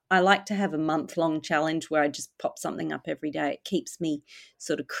 I like to have a month-long challenge where I just pop something up every day. It keeps me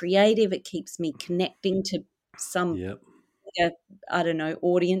sort of creative, it keeps me connecting to some yep. bigger, I don't know,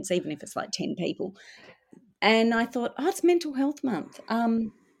 audience, even if it's like 10 people, and I thought, "Oh, it's Mental Health Month."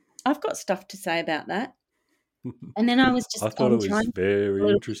 I've got stuff to say about that, and then I thought it I'm was trying a very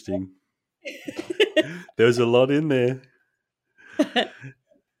little interesting. bit. There's a lot in there.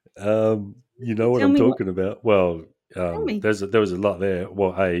 You know what Tell I'm me what talking about. Well, tell me. there was a lot there.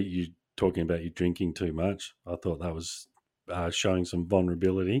 Well, you talking about you drinking too much. I thought that was showing some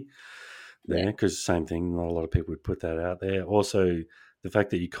vulnerability Yeah, there because same thing. Not a lot of people would put that out there. Also, the fact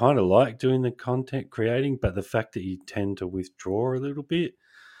that you kind of like doing the content creating, but the fact that you tend to withdraw a little bit.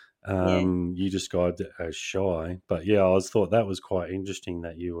 yeah. You described it as shy, but yeah, I was thought that was quite interesting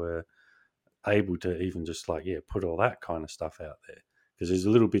that you were able to even just like put all that kind of stuff out there because there's a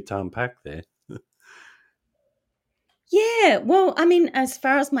little bit to unpack there. Yeah, well, I mean, as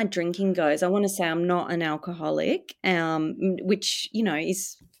far as my drinking goes, I wanna say I'm not an alcoholic, which,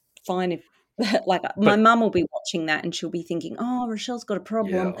 is fine if like, my But mum will be watching that and she'll be thinking, "Oh, Rochelle's got a yeah,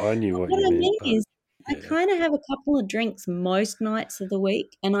 problem." I knew But what what you I meant, mean but is I yeah, kinda have a couple of drinks most nights of the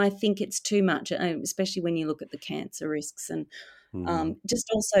week, and I think it's too much, especially when you look at the cancer risks, and, mm. just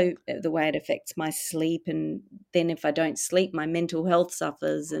also, the way it affects my sleep, and then if I don't sleep, my mental health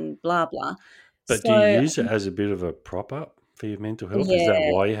suffers and blah, blah. But do you So, use it as a bit of a prop up for your mental health? Is that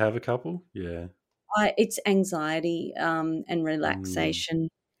yeah. why you have a couple? Yeah. It's anxiety, and Mm. relaxation.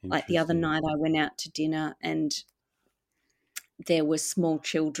 Like the other Interesting. night, I went out to dinner and there were small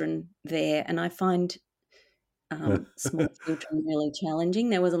children there, and I find, small children really challenging.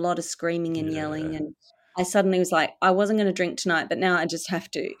 There was a lot of screaming and yelling, Yeah. and I suddenly was like, "I wasn't gonna drink tonight, but now I just have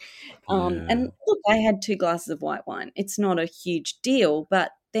to." Yeah. And look, I had 2 glasses of white wine. It's not a huge deal,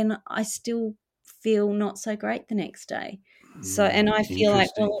 but then I still feel not so great the next day. So and Mm. I feel like,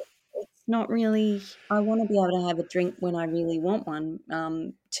 Interesting. well, it's not really I wanna be able to have a drink when I really want one,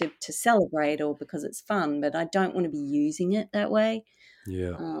 to celebrate or because it's fun, but I don't wanna be using it that way.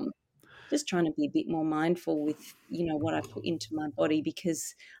 Yeah. Um just trying to be a bit more mindful with, what I put into my body,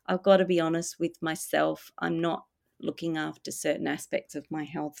 because I've got to be honest with myself. I'm not looking after certain aspects of my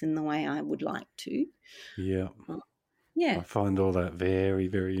health in the way I would like to. Yeah. Uh, I yeah. find all that very,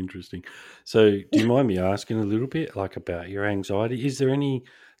 very interesting. So, do you mind me asking a little bit, like, about your anxiety? Is there any,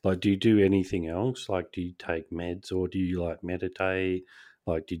 like, do you do anything else? Like, do you take meds or do you, like, meditate?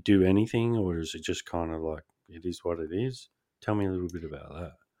 Like, do you do anything or is it just kind of like, it is what it is? Tell me a little bit about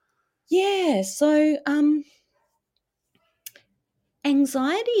that. Yeah. So,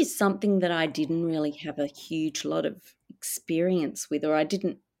 anxiety is something that I didn't really have a huge lot of experience with, or I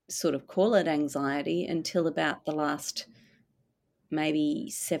didn't sort of call it anxiety until about the last maybe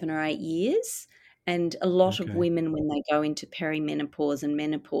 7 or 8 years. And a lot of Okay. women, when they go into perimenopause and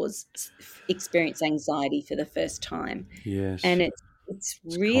menopause, experience anxiety for the first time, and Yes. it's It's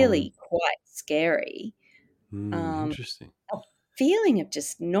common. really quite scary. Um, Interesting. a feeling of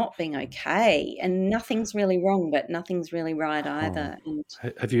just not being okay, and nothing's really wrong, but nothing's really right Huh. either. And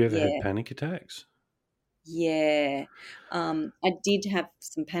Have you ever yeah, had panic attacks? yeah. I did have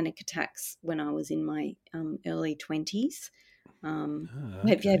some panic attacks when I was in my early 20s. Oh,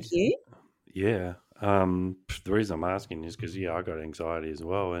 Have okay. you? Yeah. The reason I'm asking is because I got anxiety as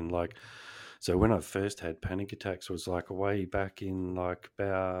well, and like, so when I first had panic attacks was like way back in like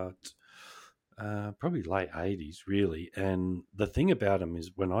about probably late 80s, really. And the thing about them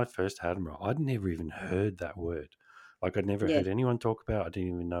is, when I first had them, I'd never even heard that word. Like, I'd never Yeah. heard anyone talk about it. I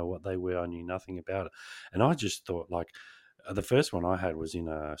didn't even know what they were. I knew nothing about it, and I just thought like the first one I had was in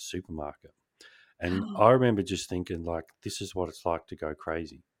a supermarket, and I remember just thinking like, this is what it's like to go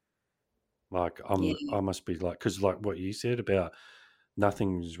crazy. Like Yeah. I must be like, because like what you said about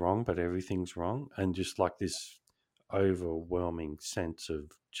nothing's wrong, but everything's wrong, and just like this overwhelming sense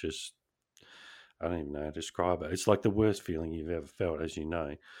of just, I don't even know how to describe it. It's like the worst feeling you've ever felt, as you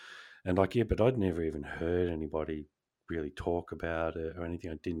know. And like, yeah, but I'd never even heard anybody really talk about it or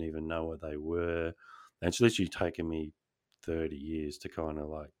anything. I didn't even know what they were. And it's literally taken me 30 years to kind of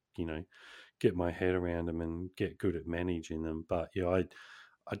like, get my head around them and get good at managing them. But yeah,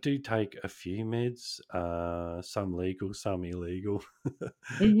 I do take a few meds, some legal, some illegal,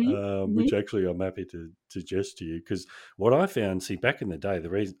 Mhm. Mhm. which actually I'm happy to suggest to you. Because what I found, see, back in the day, the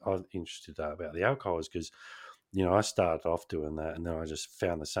reason I was interested about the alcohol is because, I started off doing that, and then I just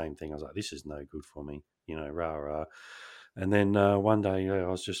found the same thing. I was like, this is no good for me, rah, rah. And then one day, I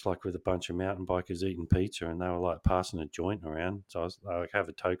was just like with a bunch of mountain bikers eating pizza, and they were like passing a joint around. So I was like, have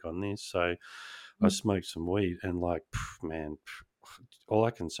a toke on this. So I Mm. smoked some weed, and like, man, all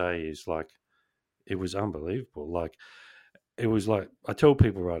I can say is like, it was unbelievable. Like, it was like, I tell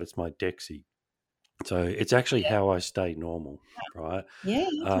people, right, it's my Dexy. So it's actually how I stay normal, right? Yeah,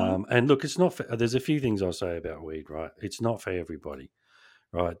 okay. And look, it's not. There's a few things I'll say about weed, right? It's not for everybody,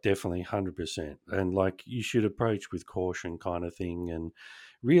 right? Definitely, 100%. And like, you should approach with caution, kind of thing. And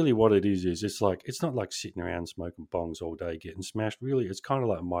really, what it is it's like, it's not like sitting around smoking bongs all day getting smashed. Really, it's kind of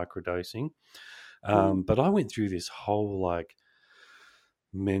like microdosing. Mm. But I went through this whole like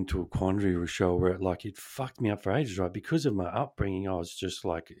mental quandary, Rochelle, where like it fucked me up for ages, right? Because of my upbringing, I was just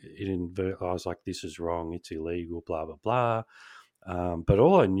like, I was like, this is wrong, it's illegal, blah blah blah. But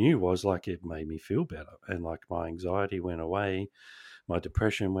all I knew was like, it made me feel better, and like my anxiety went away, my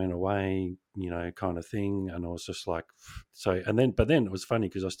depression went away, kind of thing. And I was just like, so, and then, but then it was funny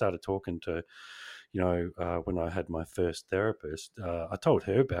because I started talking to, when I had my first therapist, I told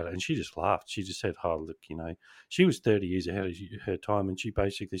her about it, and she just laughed. She just said, oh, look, she was 30 years ahead of her time. And she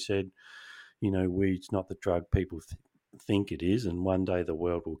basically said, weed's not the drug people think it is. And one day the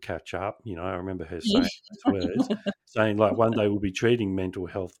world will catch up. I remember her saying those words, saying like, one day we'll be treating mental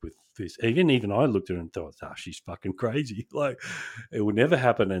health with this. Even I looked at her and thought, she's fucking crazy. Like, it will never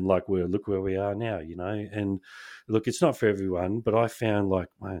happen. And like, look where we are now, and look, it's not for everyone, but I found like,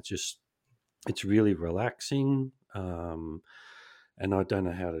 man, it's really relaxing. And I don't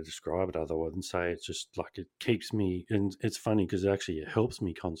know how to describe it other than say it's just like, it keeps me, and it's funny because actually it helps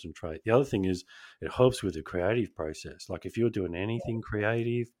me concentrate. The other thing is, it helps with the creative process. Like, if you're doing anything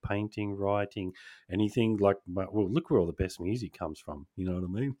creative, painting, writing, anything, like, well, look where all the best music comes from. You know what I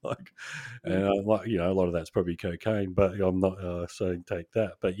mean? Like, Mm. and like, a lot of that's probably cocaine, but I'm not saying take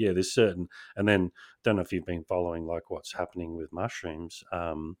that. But yeah, there's certain, and then, don't know if you've been following like what's happening with mushrooms.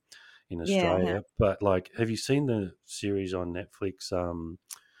 In Yeah, I have. Australia. But like, have you seen the series on Netflix,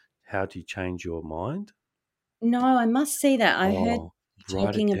 How to Change Your Mind? No, I must see that. I heard Oh,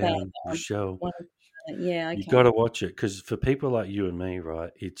 write it talking about down, Rochelle. one yeah, You got okay. to watch it, because for people like you and me,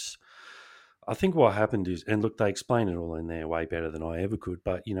 right? I think what happened is, and look, they explain it all in there way better than I ever could.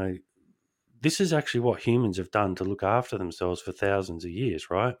 But this is actually what humans have done to look after themselves for thousands of years,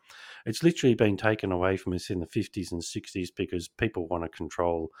 right? It's literally been taken away from us in the 50s and 60s because people want to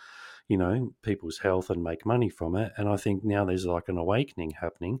control, people's health and make money from it. And I think now there's like an awakening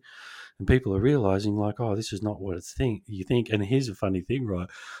happening, and people are realizing like, oh, this is not what you think. And here's a funny thing, right?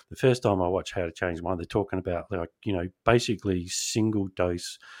 The first time I watched How to Change Mind, they're talking about like, basically single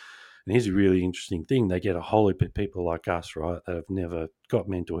dose. And here's a really interesting thing. They get a whole heap of people like us, right, that have never got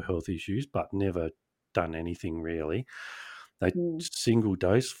mental health issues, but never done anything really. They Mm. single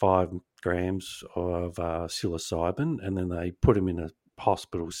dose 5 grams of psilocybin, and then they put them in a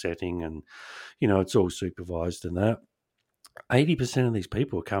hospital setting, and, it's all supervised and that. 80% of these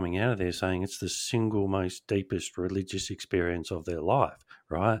people are coming out of there saying it's the single most deepest religious experience of their life,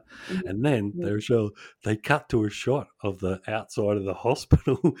 right? Mm, And then mm. they cut to a shot of the outside of the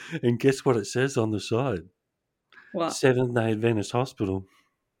hospital, and guess what it says on the side? What? Seventh Day Adventist Hospital.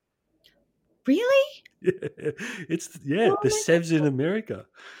 Really? Yeah, Oh the my Sevs in God. America.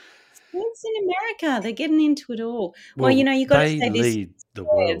 It's in America. They're getting into it all. Well, Well, you got to they say this. lead the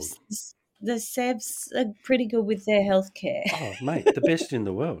world. The Sevs are pretty good with their healthcare. Oh, mate, the best in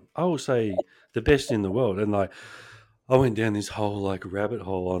the world. I will say the best in the world. And like, I went down this whole like rabbit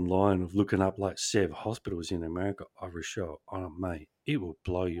hole online of looking up like Sev hospitals in America. Oh, Rochelle, oh, mate, it will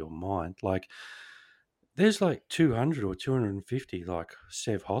blow your mind. Like, there's like 200 or 250 like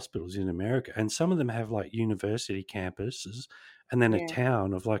Sev hospitals in America, and some of them have like university campuses, and then a Yeah.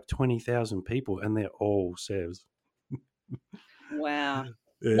 town of like 20,000 people, and they're all Sevs. Wow.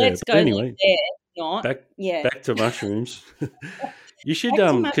 Yeah, Let's but go live anyway, there. Not. back Yeah. back to mushrooms. You should Back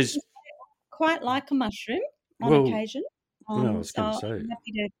to because mushrooms. Quite like a mushroom on well, occasion. I was So going to say,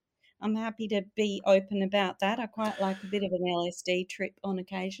 I'm happy to be open about that. I quite like a bit of an LSD trip on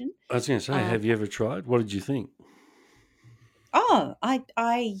occasion. Um, have you ever tried? What did you think?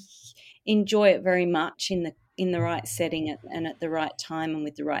 I enjoy it very much in the right setting and at the right time and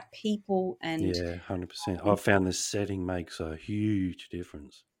with the right people. And Yeah, 100%. I've found the setting makes a huge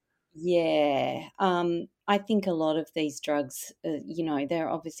difference. yeah, I think a lot of these drugs, they're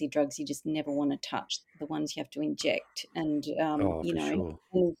obviously drugs you just never want to touch. The ones you have to inject, and Oh, for sure.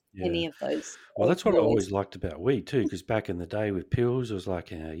 Yeah. any of those Well, that's what I opioids. always liked about weed too, because back in the day with pills, it was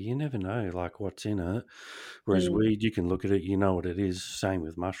like, you never know, like what's in it. Whereas Mm. weed, you can look at it, you know what it is. Same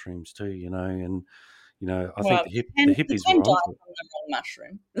with mushrooms too, and I think Well, the you hippies can were die onto it. from the wrong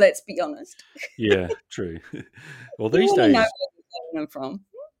mushroom. Let's be honest. Yeah, true. Well, You these want to know days where you're getting them from.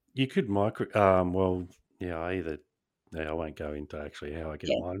 you could well, yeah, I won't go into actually how I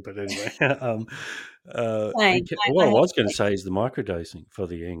get Yeah, mine, but anyway, same. what I I have was going to to. say is the microdosing for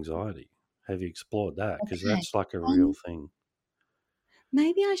the anxiety. Have you explored that? Because Okay. that's like a real Um, thing.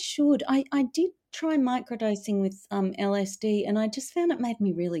 Maybe I should. I did try microdosing with LSD, and I just found it made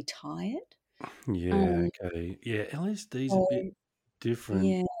me really tired. Yeah, Um, okay. Yeah, LSD's a so bit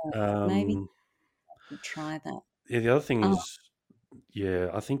different. yeah, maybe Um, I should try that. yeah, the other thing Um, is, yeah,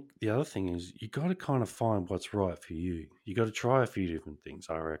 I think the other thing is you got to kind of find what's right for you. You got to try a few different things,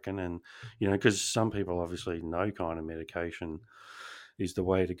 I reckon, and because some people obviously no kind of medication is the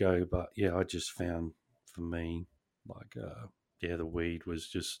way to go, but yeah, I just found for me, like, yeah, the weed was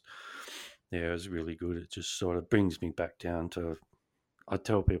just, yeah, it was really good. It just sort of brings me back down to. I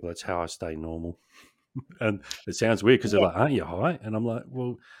tell people that's how I stay normal. And it sounds weird because they're yeah. like, "Aren't you high?" And I'm like,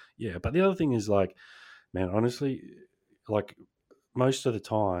 "Well, yeah." But the other thing is like, man, honestly, like most of the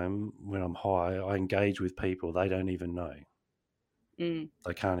time when I'm high, I engage with people they don't even know. Mm,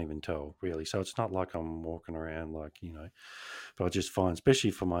 They can't even tell really. So it's not like I'm walking around like But I just find,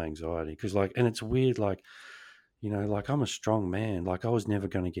 especially for my anxiety, because like, and it's weird, like like I'm a strong man. Like I was never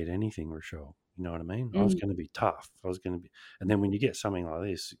going to get anything, Rochelle. You know what I mean? I was mm, going to be tough. I was going to be, and then when you get something like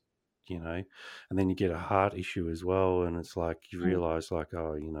this, and then you get a heart issue as well, and it's like you mm. realize, like,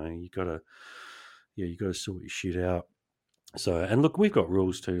 oh, you gotta, yeah, you gotta sort your shit out. So, and look, we've got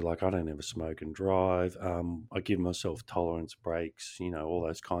rules too. Like, I don't ever smoke and drive. I give myself tolerance breaks. All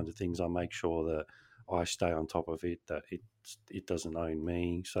those kinds of things. I make sure that I stay on top of it. That it doesn't own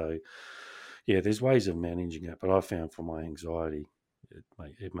me. So, yeah, there's ways of managing it. But I found for my anxiety,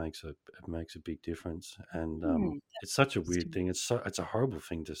 it makes a big difference. And it's such a weird Interesting. thing. It's a horrible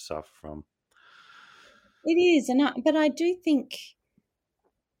thing to suffer from. It is, but I do think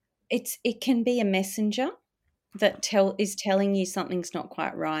it can be a messenger that is telling you something's not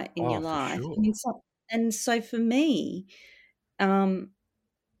quite right in your Oh, for life. sure. And so for me, um,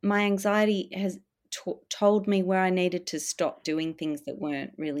 my anxiety has told me where I needed to stop doing things that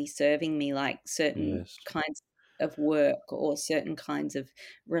weren't really serving me, like certain Yes. kinds of work or certain kinds of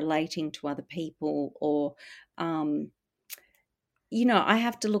relating to other people, or um, I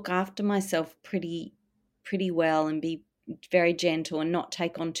have to look after myself pretty well and be very gentle and not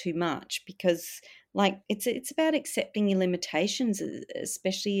take on too much, because like it's about accepting your limitations,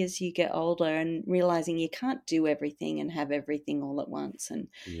 especially as you get older, and realizing you can't do everything and have everything all at once, and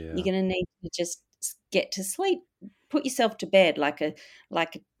you're Yeah. going to need to just get to sleep, put yourself to bed like a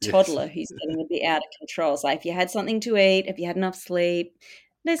Yes. toddler who's getting a bit out of control. It's like, if you had something to eat, if you had enough sleep,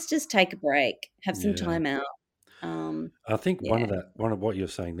 let's just take a break, have some Yeah. time out. um I think yeah. one of what you're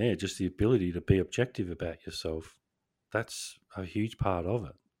saying there, just the ability to be objective about yourself, that's a huge part of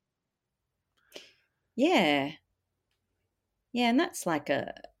it. Yeah. Yeah, and that's like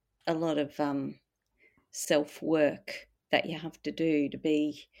a lot of self-work. that you have to do to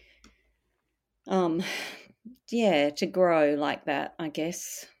be, um, yeah, to grow like that, I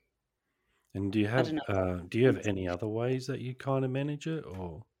guess. And I don't know if that do you have makes sense. any other ways that you kind of manage it,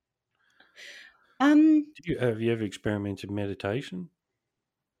 or Um, have you ever experimented meditation?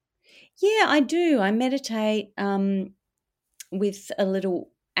 yeah, I do. I meditate with a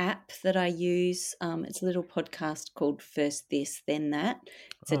little app that I use. It's a little podcast called First This, Then That.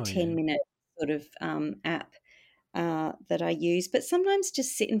 It's a Oh yeah, 10-minute sort of app that I use, but sometimes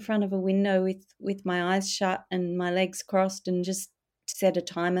just sit in front of a window with my eyes shut and my legs crossed and just set a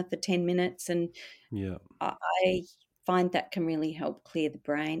timer for 10 minutes. And yeah, I find that can really help clear the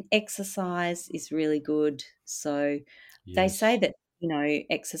brain. Exercise is really good. So they say yes. that,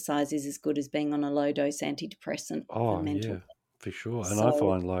 exercise is as good as being on a low dose antidepressant for Oh mental yeah, for sure. health. And I So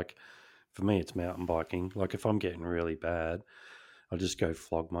find like for me, it's mountain biking. Like if I'm getting really bad, I just go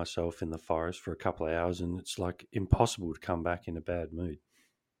flog myself in the forest for a couple of hours, and it's like impossible to come back in a bad mood.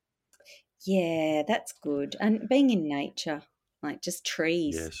 yeah, that's good. And being in nature, like just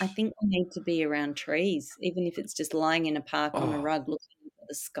trees. I Yes. think we need to be around trees, even if it's just lying in a park on a Oh, rug looking at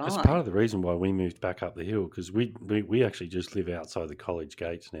the that's part sky. of the reason why we moved back up the hill because we actually just live outside the college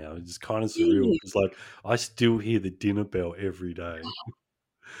gates now. It's kind of Do surreal you? because like I still hear the dinner bell every day,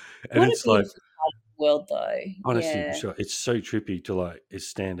 and What a it's like beautiful world, though. honestly, Yeah, Michelle, it's so trippy to like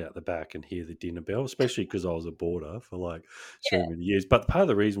stand out the back and hear the dinner bell, especially because I was a boarder for like so yeah, many years. But part of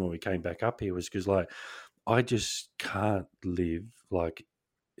the reason why we came back up here was because like I just can't live like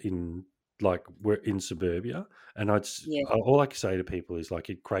in like we're in suburbia, and yeah. all I can say to people is like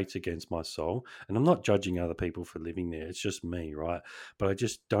it grates against my soul, and I'm not judging other people for living there. It's just me, right? But I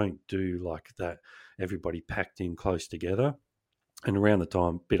just don't do like that. Everybody packed in close together. And around the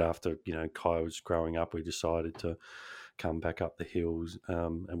time, bit after Kai was growing up, we decided to come back up the hills,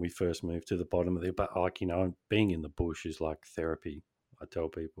 and we first moved to the bottom of the. But like being in the bush is like therapy. I tell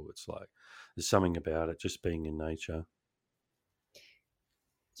people it's like there's something about it, just being in nature.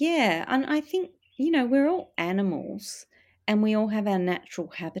 Yeah, and I think, we're all animals and we all have our natural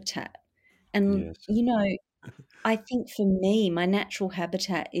habitat. And, Yes. I think for me, my natural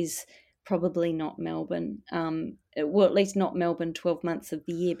habitat is probably not Melbourne. Well, at least not Melbourne 12 months of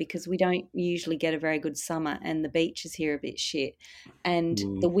the year because we don't usually get a very good summer and the beaches here are a bit shit. And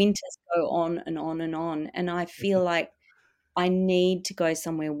Mm, the winters go on and on and on. And I feel like I need to go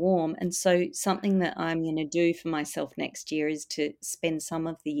somewhere warm. And so something that I'm going to do for myself next year is to spend some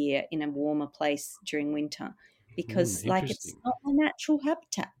of the year in a warmer place during winter because like it's interesting. not my natural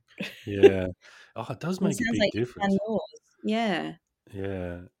habitat. Yeah. Oh, it does And it make a sounds big like you've done difference. yours. Yeah.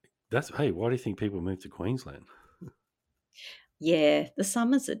 Yeah. That's hey. Why do you think people move to Queensland? Yeah. The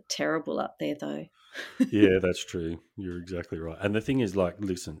summers are terrible up there though. Yeah, that's true. You're exactly right. And the thing is, like,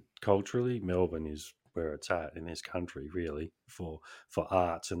 listen, culturally, Melbourne is where it's at in this country, really, for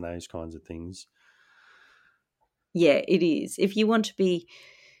arts and those kinds of things. Yeah, it is. If you want to be,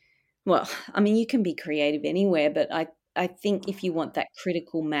 well, I mean, you can be creative anywhere, but I think if you want that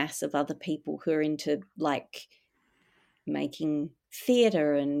critical mass of other people who are into like making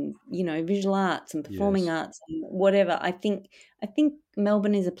theatre and visual arts and performing Yes, arts and whatever, I think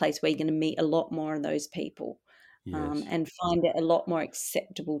Melbourne is a place where you're going to meet a lot more of those people, yes, and find it a lot more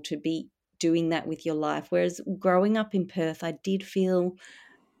acceptable to be doing that with your life. Whereas growing up in Perth, I did feel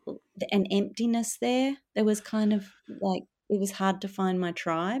an emptiness there. There was kind of like it was hard to find my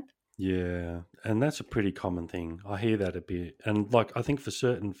tribe. yeah. And that's a pretty common thing. I hear that a bit. And, like, I think for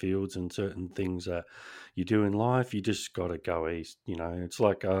certain fields and certain things that you do in life, you just got to go east. It's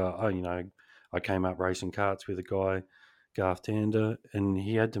like, I came up racing karts with a guy, Garth Tander, and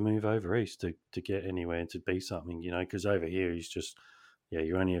he had to move over east to get anywhere to be something, because over here he's just, yeah,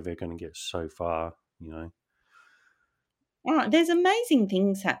 you're only ever going to get so far. Oh, there's amazing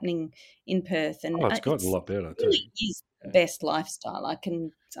things happening in Perth, and Oh, it's gotten a it's lot better too. really is the Yeah. best lifestyle.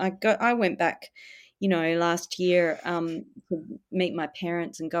 I went back, last year to meet my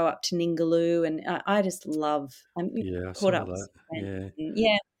parents and go up to Ningaloo, and I just love. I Yeah, I caught saw up with that. some friends, Yeah. and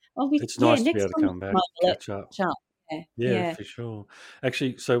yeah. Oh, It's yeah. nice to be Next able to time we come come back, over, let's catch up. catch up. Yeah, Yeah, yeah, for sure.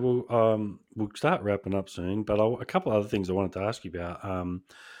 Actually, so we'll start wrapping up soon, but a couple other things I wanted to ask you about,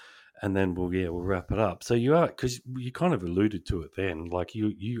 and then we'll wrap it up. So you are because you kind of alluded to it then, like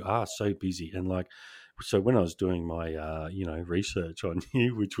you are so busy, and like so when I was doing my research on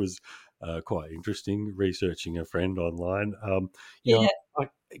you, which was quite interesting, researching a friend online, you know, yeah,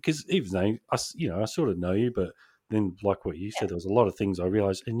 because even though I sort of know you, but then like what you yeah, said, there was a lot of things I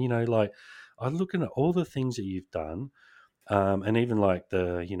realized, and like I'm looking at all the things that you've done, And even like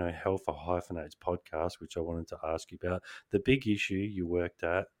the, Health for Hyphenates podcast, which I wanted to ask you about, the Big Issue you worked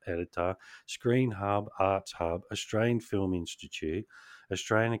at, editor, Screen Hub, Arts Hub, Australian Film Institute,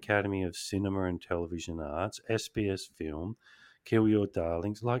 Australian Academy of Cinema and Television Arts, SBS Film, Kill Your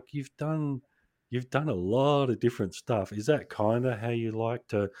Darlings. Like you've done a lot of different stuff. Is that kind of how you like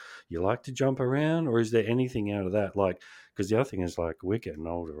to jump around, or is there anything out of that? Like, because the other thing is, like, we're getting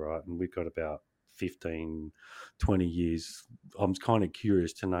older, right? And we've got about 15, 20 years. I'm kind of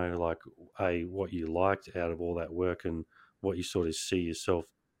curious to know, like, what you liked out of all that work and what you sort of see yourself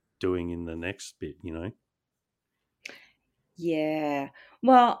doing in the next bit. Yeah.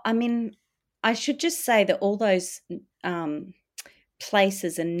 Well, I mean, I should just say that all those um,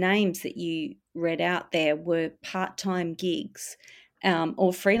 places and names that you read out there were part-time gigs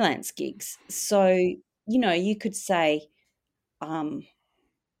or freelance gigs. So, you could say um,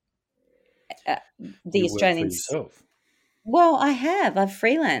 uh, the You work for Australians. yourself. Well, I have. I've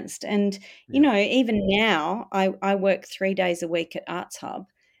freelanced, and Yeah. even now, I work 3 days a week at Arts Hub,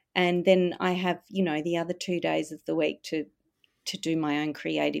 and then I have the other 2 days of the week to do my own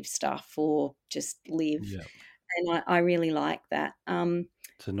creative stuff or just live, Yeah. and I really like that.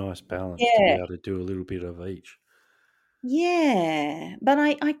 It's a nice balance to be Yeah, able to do a little bit of each. yeah, but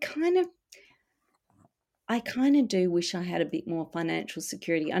I kind of do wish I had a bit more financial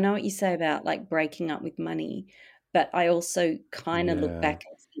security. I know what you say about like breaking up with money, but I also kind of look Yeah. back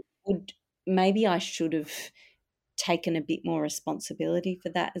and think, would maybe I should have taken a bit more responsibility for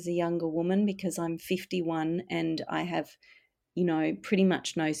that as a younger woman, because I'm 51 and I have, pretty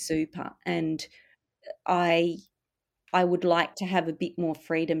much no super, and I I would like to have a bit more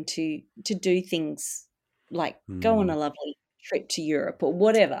freedom to do things like go on Mm, a lovely trip to Europe or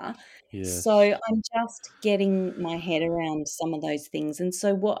whatever. So yes. I'm just getting my head around some of those things. And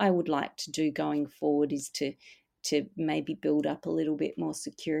so what I would like to do going forward is to maybe build up a little bit more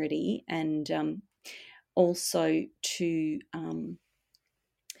security, and also to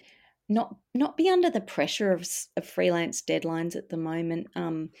not be under the pressure of freelance deadlines at the moment.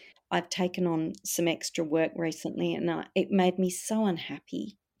 I've taken on some extra work recently, and it made me so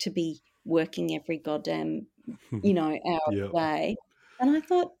unhappy to be working every goddamn hour of Yeah. the day. And I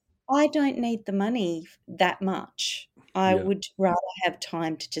thought, I don't need the money that much. I Yeah. would rather have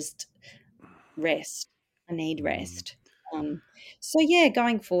time to just rest. I need Mm, rest. Um, so yeah,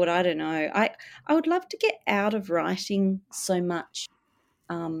 going forward, I don't know. I would love to get out of writing so much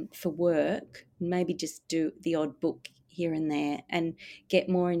for work, maybe just do the odd book here and there, and get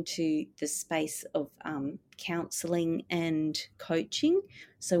more into the space of counselling and coaching.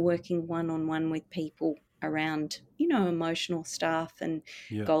 So, working one on one with people around, emotional stuff and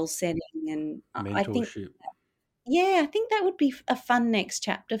yeah. goal setting. And I think, Mentorship. yeah, I think that would be a fun next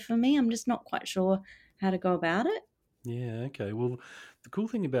chapter for me. I'm just not quite sure how to go about it. Yeah, okay. Well, the cool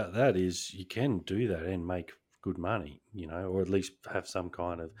thing about that is you can do that and make good money, or at least have some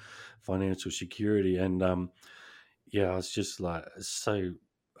kind of financial security. And yeah, I was just like, so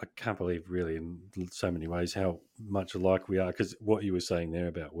I can't believe really in so many ways how much alike we are. Because what you were saying there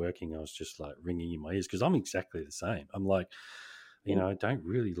about working, I was just like ringing in my ears because I'm exactly the same. I'm like, Yeah, I don't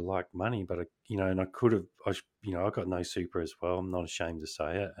really like money, but and I could have, I got no super as well. I'm not ashamed to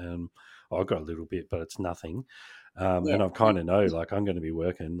say it. I got a little bit, but it's nothing. yeah, And I kind of know, like, I'm going to be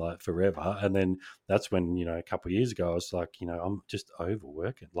working like forever. And then that's when, a couple of years ago, I was like, I'm just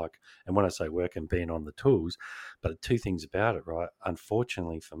overworking. Like, and when I say working, being on the tools, but two things about it, right?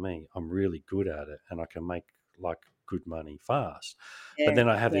 Unfortunately for me, I'm really good at it and I can make like good money fast. But yeah, then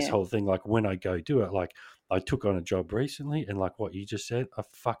I have this yeah, whole thing, like when I go do it, like I took on a job recently and like what you just said, I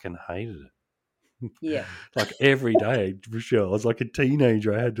fucking hated it. yeah, Like every day, Rochelle, I was like a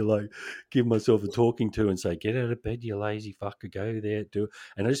teenager. I had to like give myself a talking to and say, "Get out of bed, you lazy fucker, go there, do it."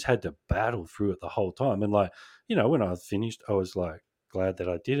 And I just had to battle through it the whole time. And like, when I finished, I was like glad that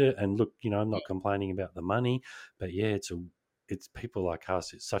I did it. And look, I'm not complaining about the money, but yeah, it's people like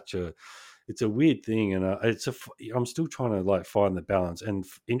us. It's a weird thing, and I'm still trying to like find the balance. And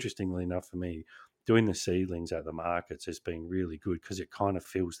interestingly enough, for me, doing the seedlings at the markets has been really good because it kind of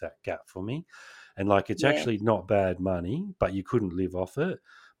fills that gap for me. And like it's yeah, actually not bad money, but you couldn't live off it.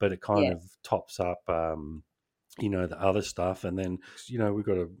 But it kind yeah, of tops up, the other stuff. And then, we've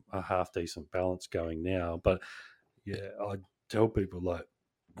got a half decent balance going now. But yeah, I tell people like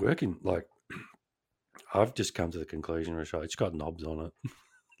working, like I've just come to the conclusion, Rashad, it's got knobs on it.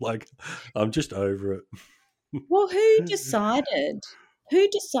 Like I'm just over Well, who it. decided? Who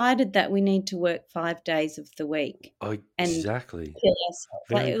decided that we need to work 5 days of the week and Exactly. kill ourselves?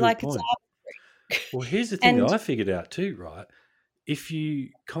 Very good Like it's point. arbitrary. Well, here's the thing that And I figured out too, right? if you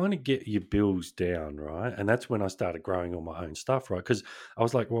kind of get your bills down, right? And that's when I started growing all my own stuff, right? Because I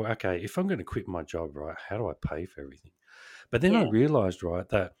was like, well, okay, if I'm going to quit my job, right, how do I pay for everything? But then I Yeah. realized, right,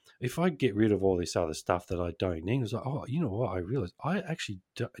 that if I get rid of all this other stuff that I don't need, I was like, oh, you know what? I realized I actually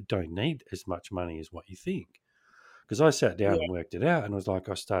don't need as much money as what you think. Because I sat down Yeah. and worked it out, and I was like,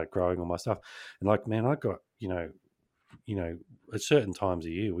 I started growing all my stuff, and like, man, I got, at certain times a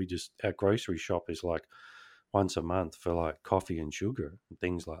year, our grocery shop is like once a month for like coffee and sugar and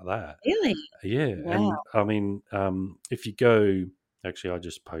things like that. Really? Yeah, Wow. and I mean, if you go, actually, I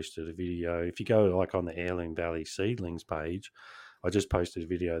just posted a video. If you go like on the Heirloom Valley Seedlings page, I just posted a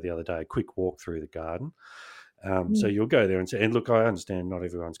video the other day, a quick walk through the garden. So Mm. you'll go there and say, and look, I understand not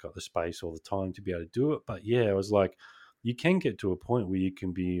everyone's got the space or the time to be able to do it, but yeah, I was like, you can get to a point where you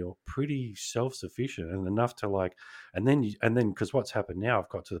can be pretty self-sufficient and enough to like, and then because what's happened now, I've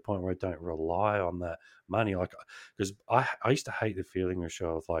got to the point where I don't rely on that money, like because I used to hate the feeling,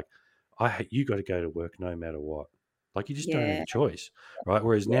 Rochelle, of like you got to go to work no matter what, like you just don't have Yeah. a choice, right?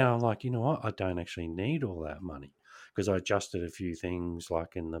 Whereas Yeah. now I'm like, you know what, I don't actually need all that money because I adjusted a few things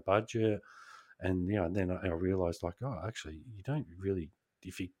like in the budget, and then I realized like, oh, actually, you don't really.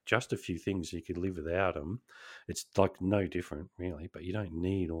 If you just a few things, you could live without them. It's like no different, really. But you don't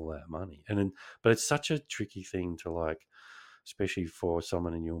need all that money. But it's such a tricky thing to like, especially for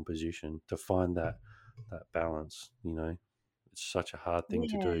someone in your position, to find that balance. It's such a hard thing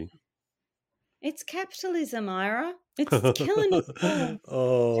to Yeah. do. It's capitalism, Ira. It's killing us all.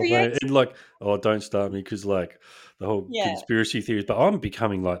 Oh man, Creates. and like, oh, don't start me because like the whole Yeah. conspiracy theories. But I'm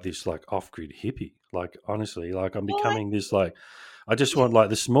becoming like this like off-grid hippie. Like honestly, like I'm Well, becoming this like I just want like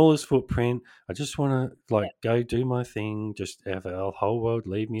the smallest footprint. I just want to like yeah. go do my thing. Just have the whole world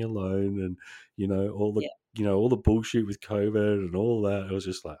leave me alone, and all the Yeah. all the bullshit with COVID and all that. It was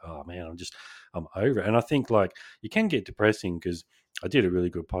just like, oh man, I'm over it. And I think like you can get depressing because I did a really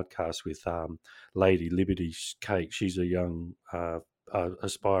good podcast with Lady Liberty Cake. She's a young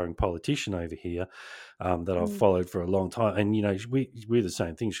aspiring politician over here that I've Mm. followed for a long time. And, we're the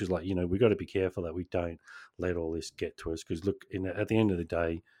same thing. She's like, we got to be careful that we don't let all this get to us. Because, look, at the end of the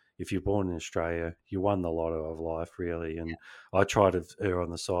day, if you're born in Australia, you won the lotto of life, really. And I try to err on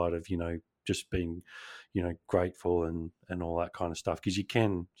the side of, just being, grateful and all that kind of stuff. Because you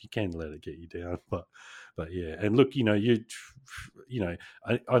can let it get you down. But yeah. And look, I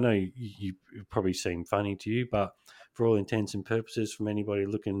know you probably seem funny to you, but for all intents and purposes, from anybody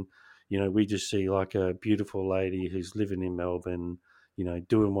looking, we just see like a beautiful lady who's living in Melbourne,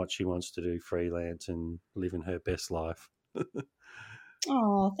 doing what she wants to do, freelance and living her best life.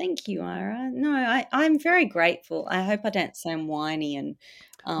 Oh, thank you, Ira. No, I'm very grateful. I hope I don't sound whiny and,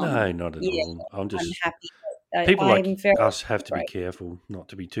 No, not at yeah, all. I'm just unhappy. people I'm like very us have to be grateful. careful not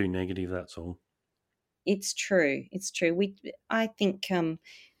to be too negative. That's all. It's true. It's true. I think, don't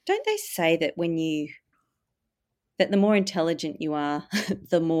they say that that the more intelligent you are,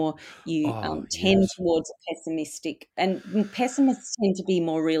 the more you Oh tend yes, towards a pessimistic, and pessimists tend to be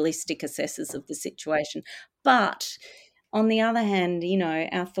more realistic assessors of the situation. But on the other hand,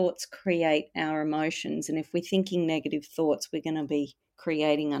 our thoughts create our emotions, and if we're thinking negative thoughts, we're going to be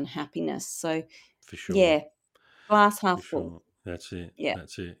creating unhappiness. So, for sure. yeah, glass For half full. sure. That's it. Yeah,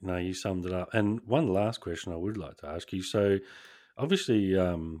 That's it. No, you summed it up. And one last question I would like to ask you. So, obviously,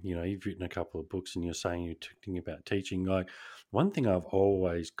 you've written a couple of books and you're saying you're thinking about teaching. Like, one thing I've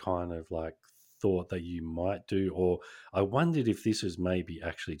always kind of like thought that you might do, or I wondered if this is maybe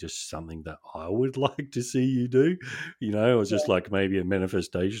actually just something that I would like to see you do, or just yeah. like maybe a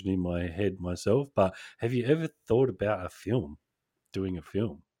manifestation in my head myself. But have you ever thought about doing a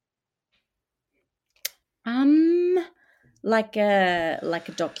film? Um, like a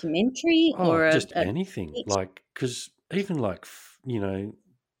documentary Oh, or just a anything. Like, because even like, I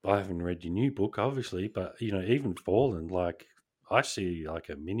haven't read your new book, obviously, but, even Fallen, like, I see like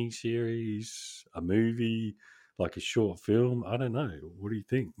a mini series, a movie, like a short film. I don't know. What do you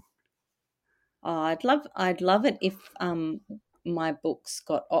think? Oh, I'd love it if my books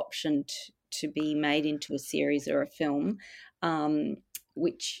got optioned to be made into a series or a film, um,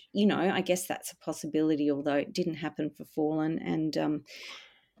 which I guess that's a possibility. Although it didn't happen for Fallen, and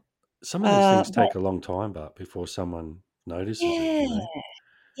Some of these things but take a long time, but before someone notices it, yeah,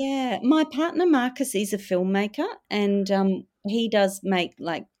 yeah. My partner Marcus is a filmmaker, and he does make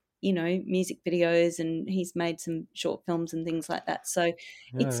music videos, and he's made some short films and things like that. So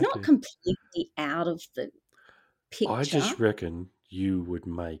Yeah, it's not okay. completely out of the I picture. just reckon you would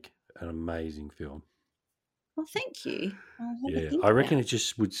make an amazing film. Well, thank you. I'll have a Yeah, think I about reckon it. it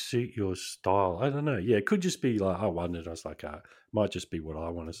just would suit your style. I don't know. Yeah, it could just be like I wondered. I was like, might just be what I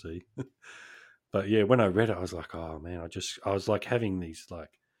want to see. But yeah, when I read it, I was like, oh man, I was like having these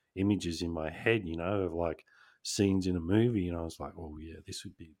like images in my head, of like scenes in a movie, and I was like, oh yeah, this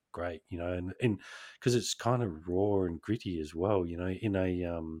would be great, and because it's kind of raw and gritty as well, in a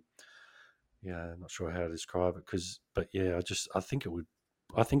yeah, I'm not sure how to describe it, but yeah, I think it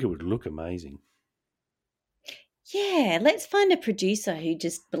would look amazing. Yeah, let's find a producer who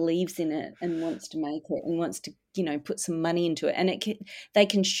just believes in it and wants to make it and wants to, put some money into it. And they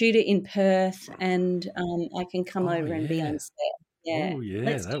can shoot it in Perth, and I can come Oh over and be yeah. on set. Yeah, Oh yeah,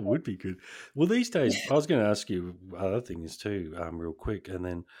 let's do that would be good. Well, these days, I was going to ask you other things too, real quick, and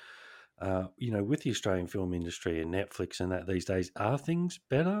then, with the Australian film industry and Netflix and that these days, are things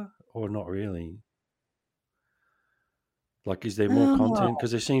better or not really? Like, is there more content? it.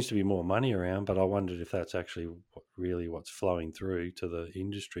 Because there seems to be more money around, but I wondered if that's actually really what's flowing through to the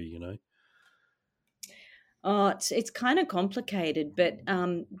industry. It's kind of complicated, but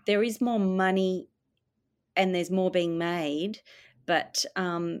there is more money and there's more being made. But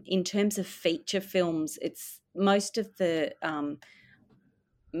in terms of feature films, it's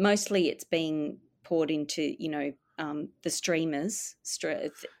mostly it's being poured into the streamers,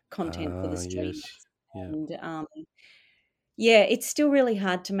 content for the Yes, streamers, yeah, and yeah, it's still really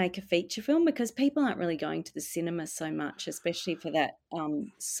hard to make a feature film because people aren't really going to the cinema so much, especially for that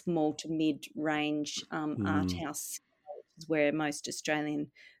small to mid range art mm, house, which is where most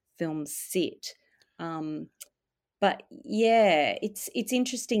Australian films sit. Um, but yeah, it's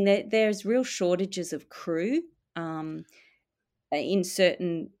interesting that there's real shortages of crew in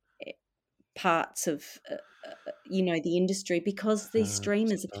certain parts of the industry because these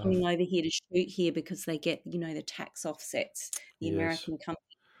it's streamers are coming tough. over here to shoot here because they get the tax offsets. The Yes, American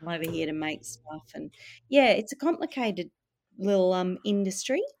companies come over here to make stuff, and yeah, it's a complicated little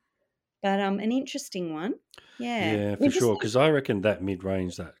industry, but an interesting one. Yeah, yeah, for we're just sure. Because I reckon that mid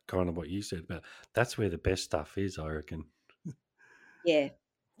range, that kind of what you said about, that's where the best stuff is. I reckon yeah,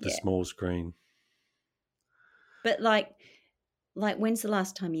 the yeah. small screen. But like when's the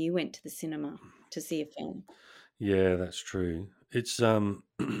last time you went to the cinema to see a film? Yeah, that's true. It's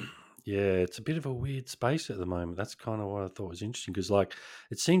yeah, it's a bit of a weird space at the moment. That's kind of what I thought was interesting because like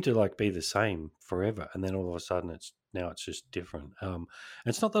it seemed to like be the same forever, and then all of a sudden it's just different. And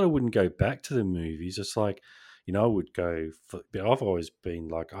it's not that I wouldn't go back to the movies. It's like I would go for. But I've always been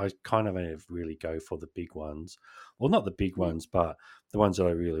like I kind of only really go for the big ones, well, not the big Mm, ones, but the ones that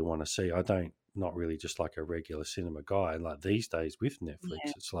I really want to see. I don't not really just like a regular cinema guy. And like these days with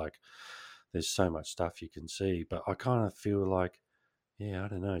yeah, Netflix, it's like there's so much stuff you can see. But I kind of feel like, yeah, I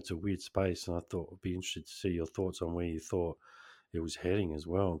don't know, it's a weird space, and I thought I'd be interested to see your thoughts on where you thought it was heading as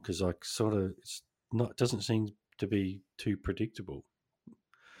well, because like sort of it's not doesn't seem to be too predictable.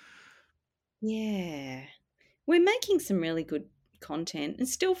 yeah. We're making some really good content, and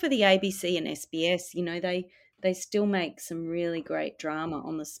still for the ABC and SBS, they still make some really great drama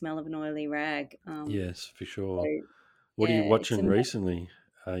on the smell of an oily rag. Yes, for So sure. What are you yeah, it's watching amazing. recently?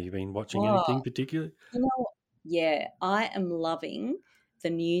 You been watching Oh, anything particular? what? Yeah, I am loving the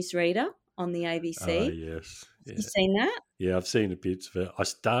newsreader on the Ah, ABC. yes, Have you yeah, seen that? yeah. I've seen a bit of it. I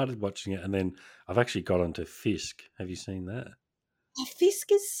started watching it, and then I've actually got onto Fisk. Have you seen that? Oh,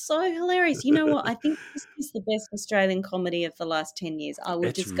 Fisk is so hilarious. You know what? I think Fisk is the best Australian comedy of the last 10 years. I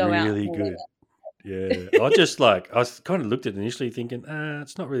would It's just go out really and win good. Yeah, I kind of looked at it initially thinking,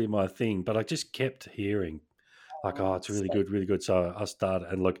 it's not really my thing, but I just kept hearing like, oh, it's it. really good, really good. So I started,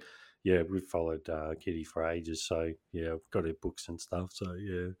 and look, yeah, we've followed Kitty for ages, so yeah, we've got her books and stuff. So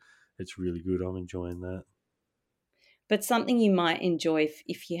yeah, it's really good. I'm enjoying that. But something you might enjoy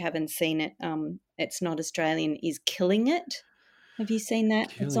if you haven't seen it, it's not Australian, is Killing It. Have you seen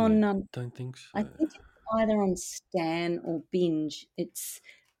that? It's Killing on, it. Don't think I so. think it's either on Stan or Binge. It's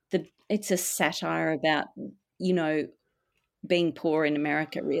a satire about, you know, being poor in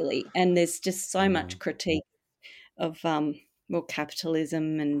America, really. And there's just so much Mm, critique of, well,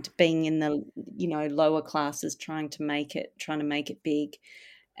 capitalism and being in the, lower classes trying to make it big,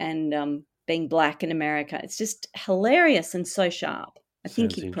 and being black in America. It's just hilarious and so sharp. I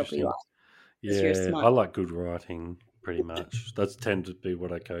think sounds you'd probably like interesting. it because you're a Yeah, smart. I like good writing pretty much. That's tend to be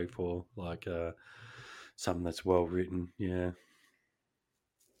what I go for, like something that's well written. Yeah.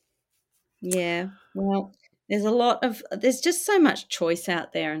 Yeah. Well, there's just so much choice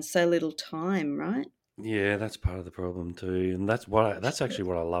out there and so little time, right? Yeah, that's part of the problem too, and that's actually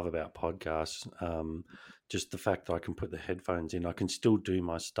what I love about podcasts. Just the fact that I can put the headphones in, I can still do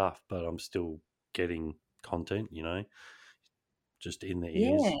my stuff, but I'm still getting content. Just in the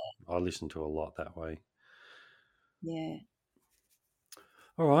Yeah. ears. I listen to a lot that way. Yeah.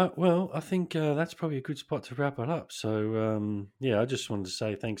 All right. Well, I think that's probably a good spot to wrap it up. So, yeah, I just wanted to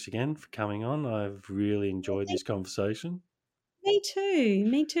say thanks again for coming on. I've really enjoyed this conversation. Me too.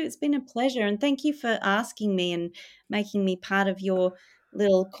 Me too. It's been a pleasure. And thank you for asking me and making me part of your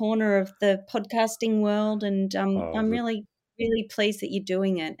little corner of the podcasting world. And Oh, I'm look, really, really pleased that you're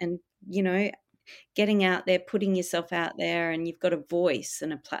doing it and, getting out there, putting yourself out there, and you've got a voice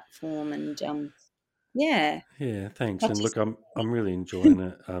and a platform. And yeah, yeah, thanks. And look, I'm participating. really enjoying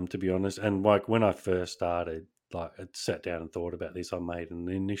it, to be honest. And like when I first started, like I sat down and thought about this, I made an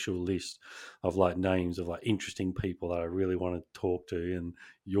initial list of like names of like interesting people that I really wanted to talk to, and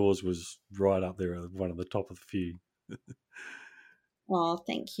yours was right up there, one of the top of the few. Oh,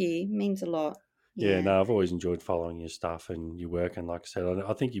 thank you. Means a lot. Yeah, Yeah. no, I've always enjoyed following your stuff and your work. And like I said,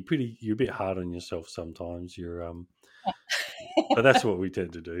 I think you're a bit hard on yourself sometimes. But that's what we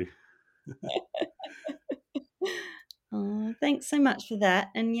tend to do. Oh, thanks so much for that.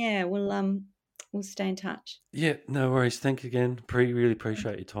 And yeah, we'll stay in touch. Yeah, no worries. Thank you again. Really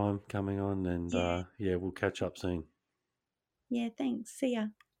appreciate your time coming on, and Yeah. yeah, we'll catch up soon. Yeah, thanks. See ya.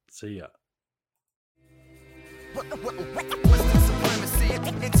 See ya. Western supremacy,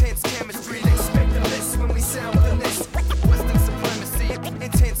 intense chemistry. Expect the list when we sound the list. Western supremacy,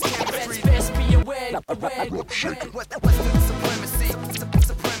 intense chemistry. Best be aware. Western supremacy,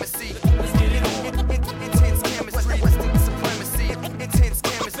 supremacy. Let's get it on. Intense chemistry. Western supremacy, intense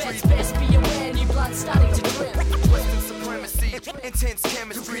chemistry. Best be aware. New blood starting to drip. Western supremacy, intense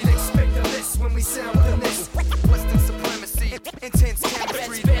chemistry. Expect the list when we sound the list. Western supremacy, intense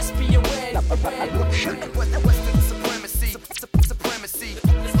chemistry. Best be aware. Western supremacy, supremacy.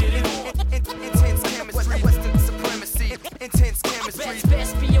 Let's get it on. Intense chemistry. Western supremacy, intense chemistry.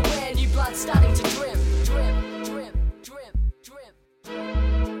 Best be aware. New blood starting to drip.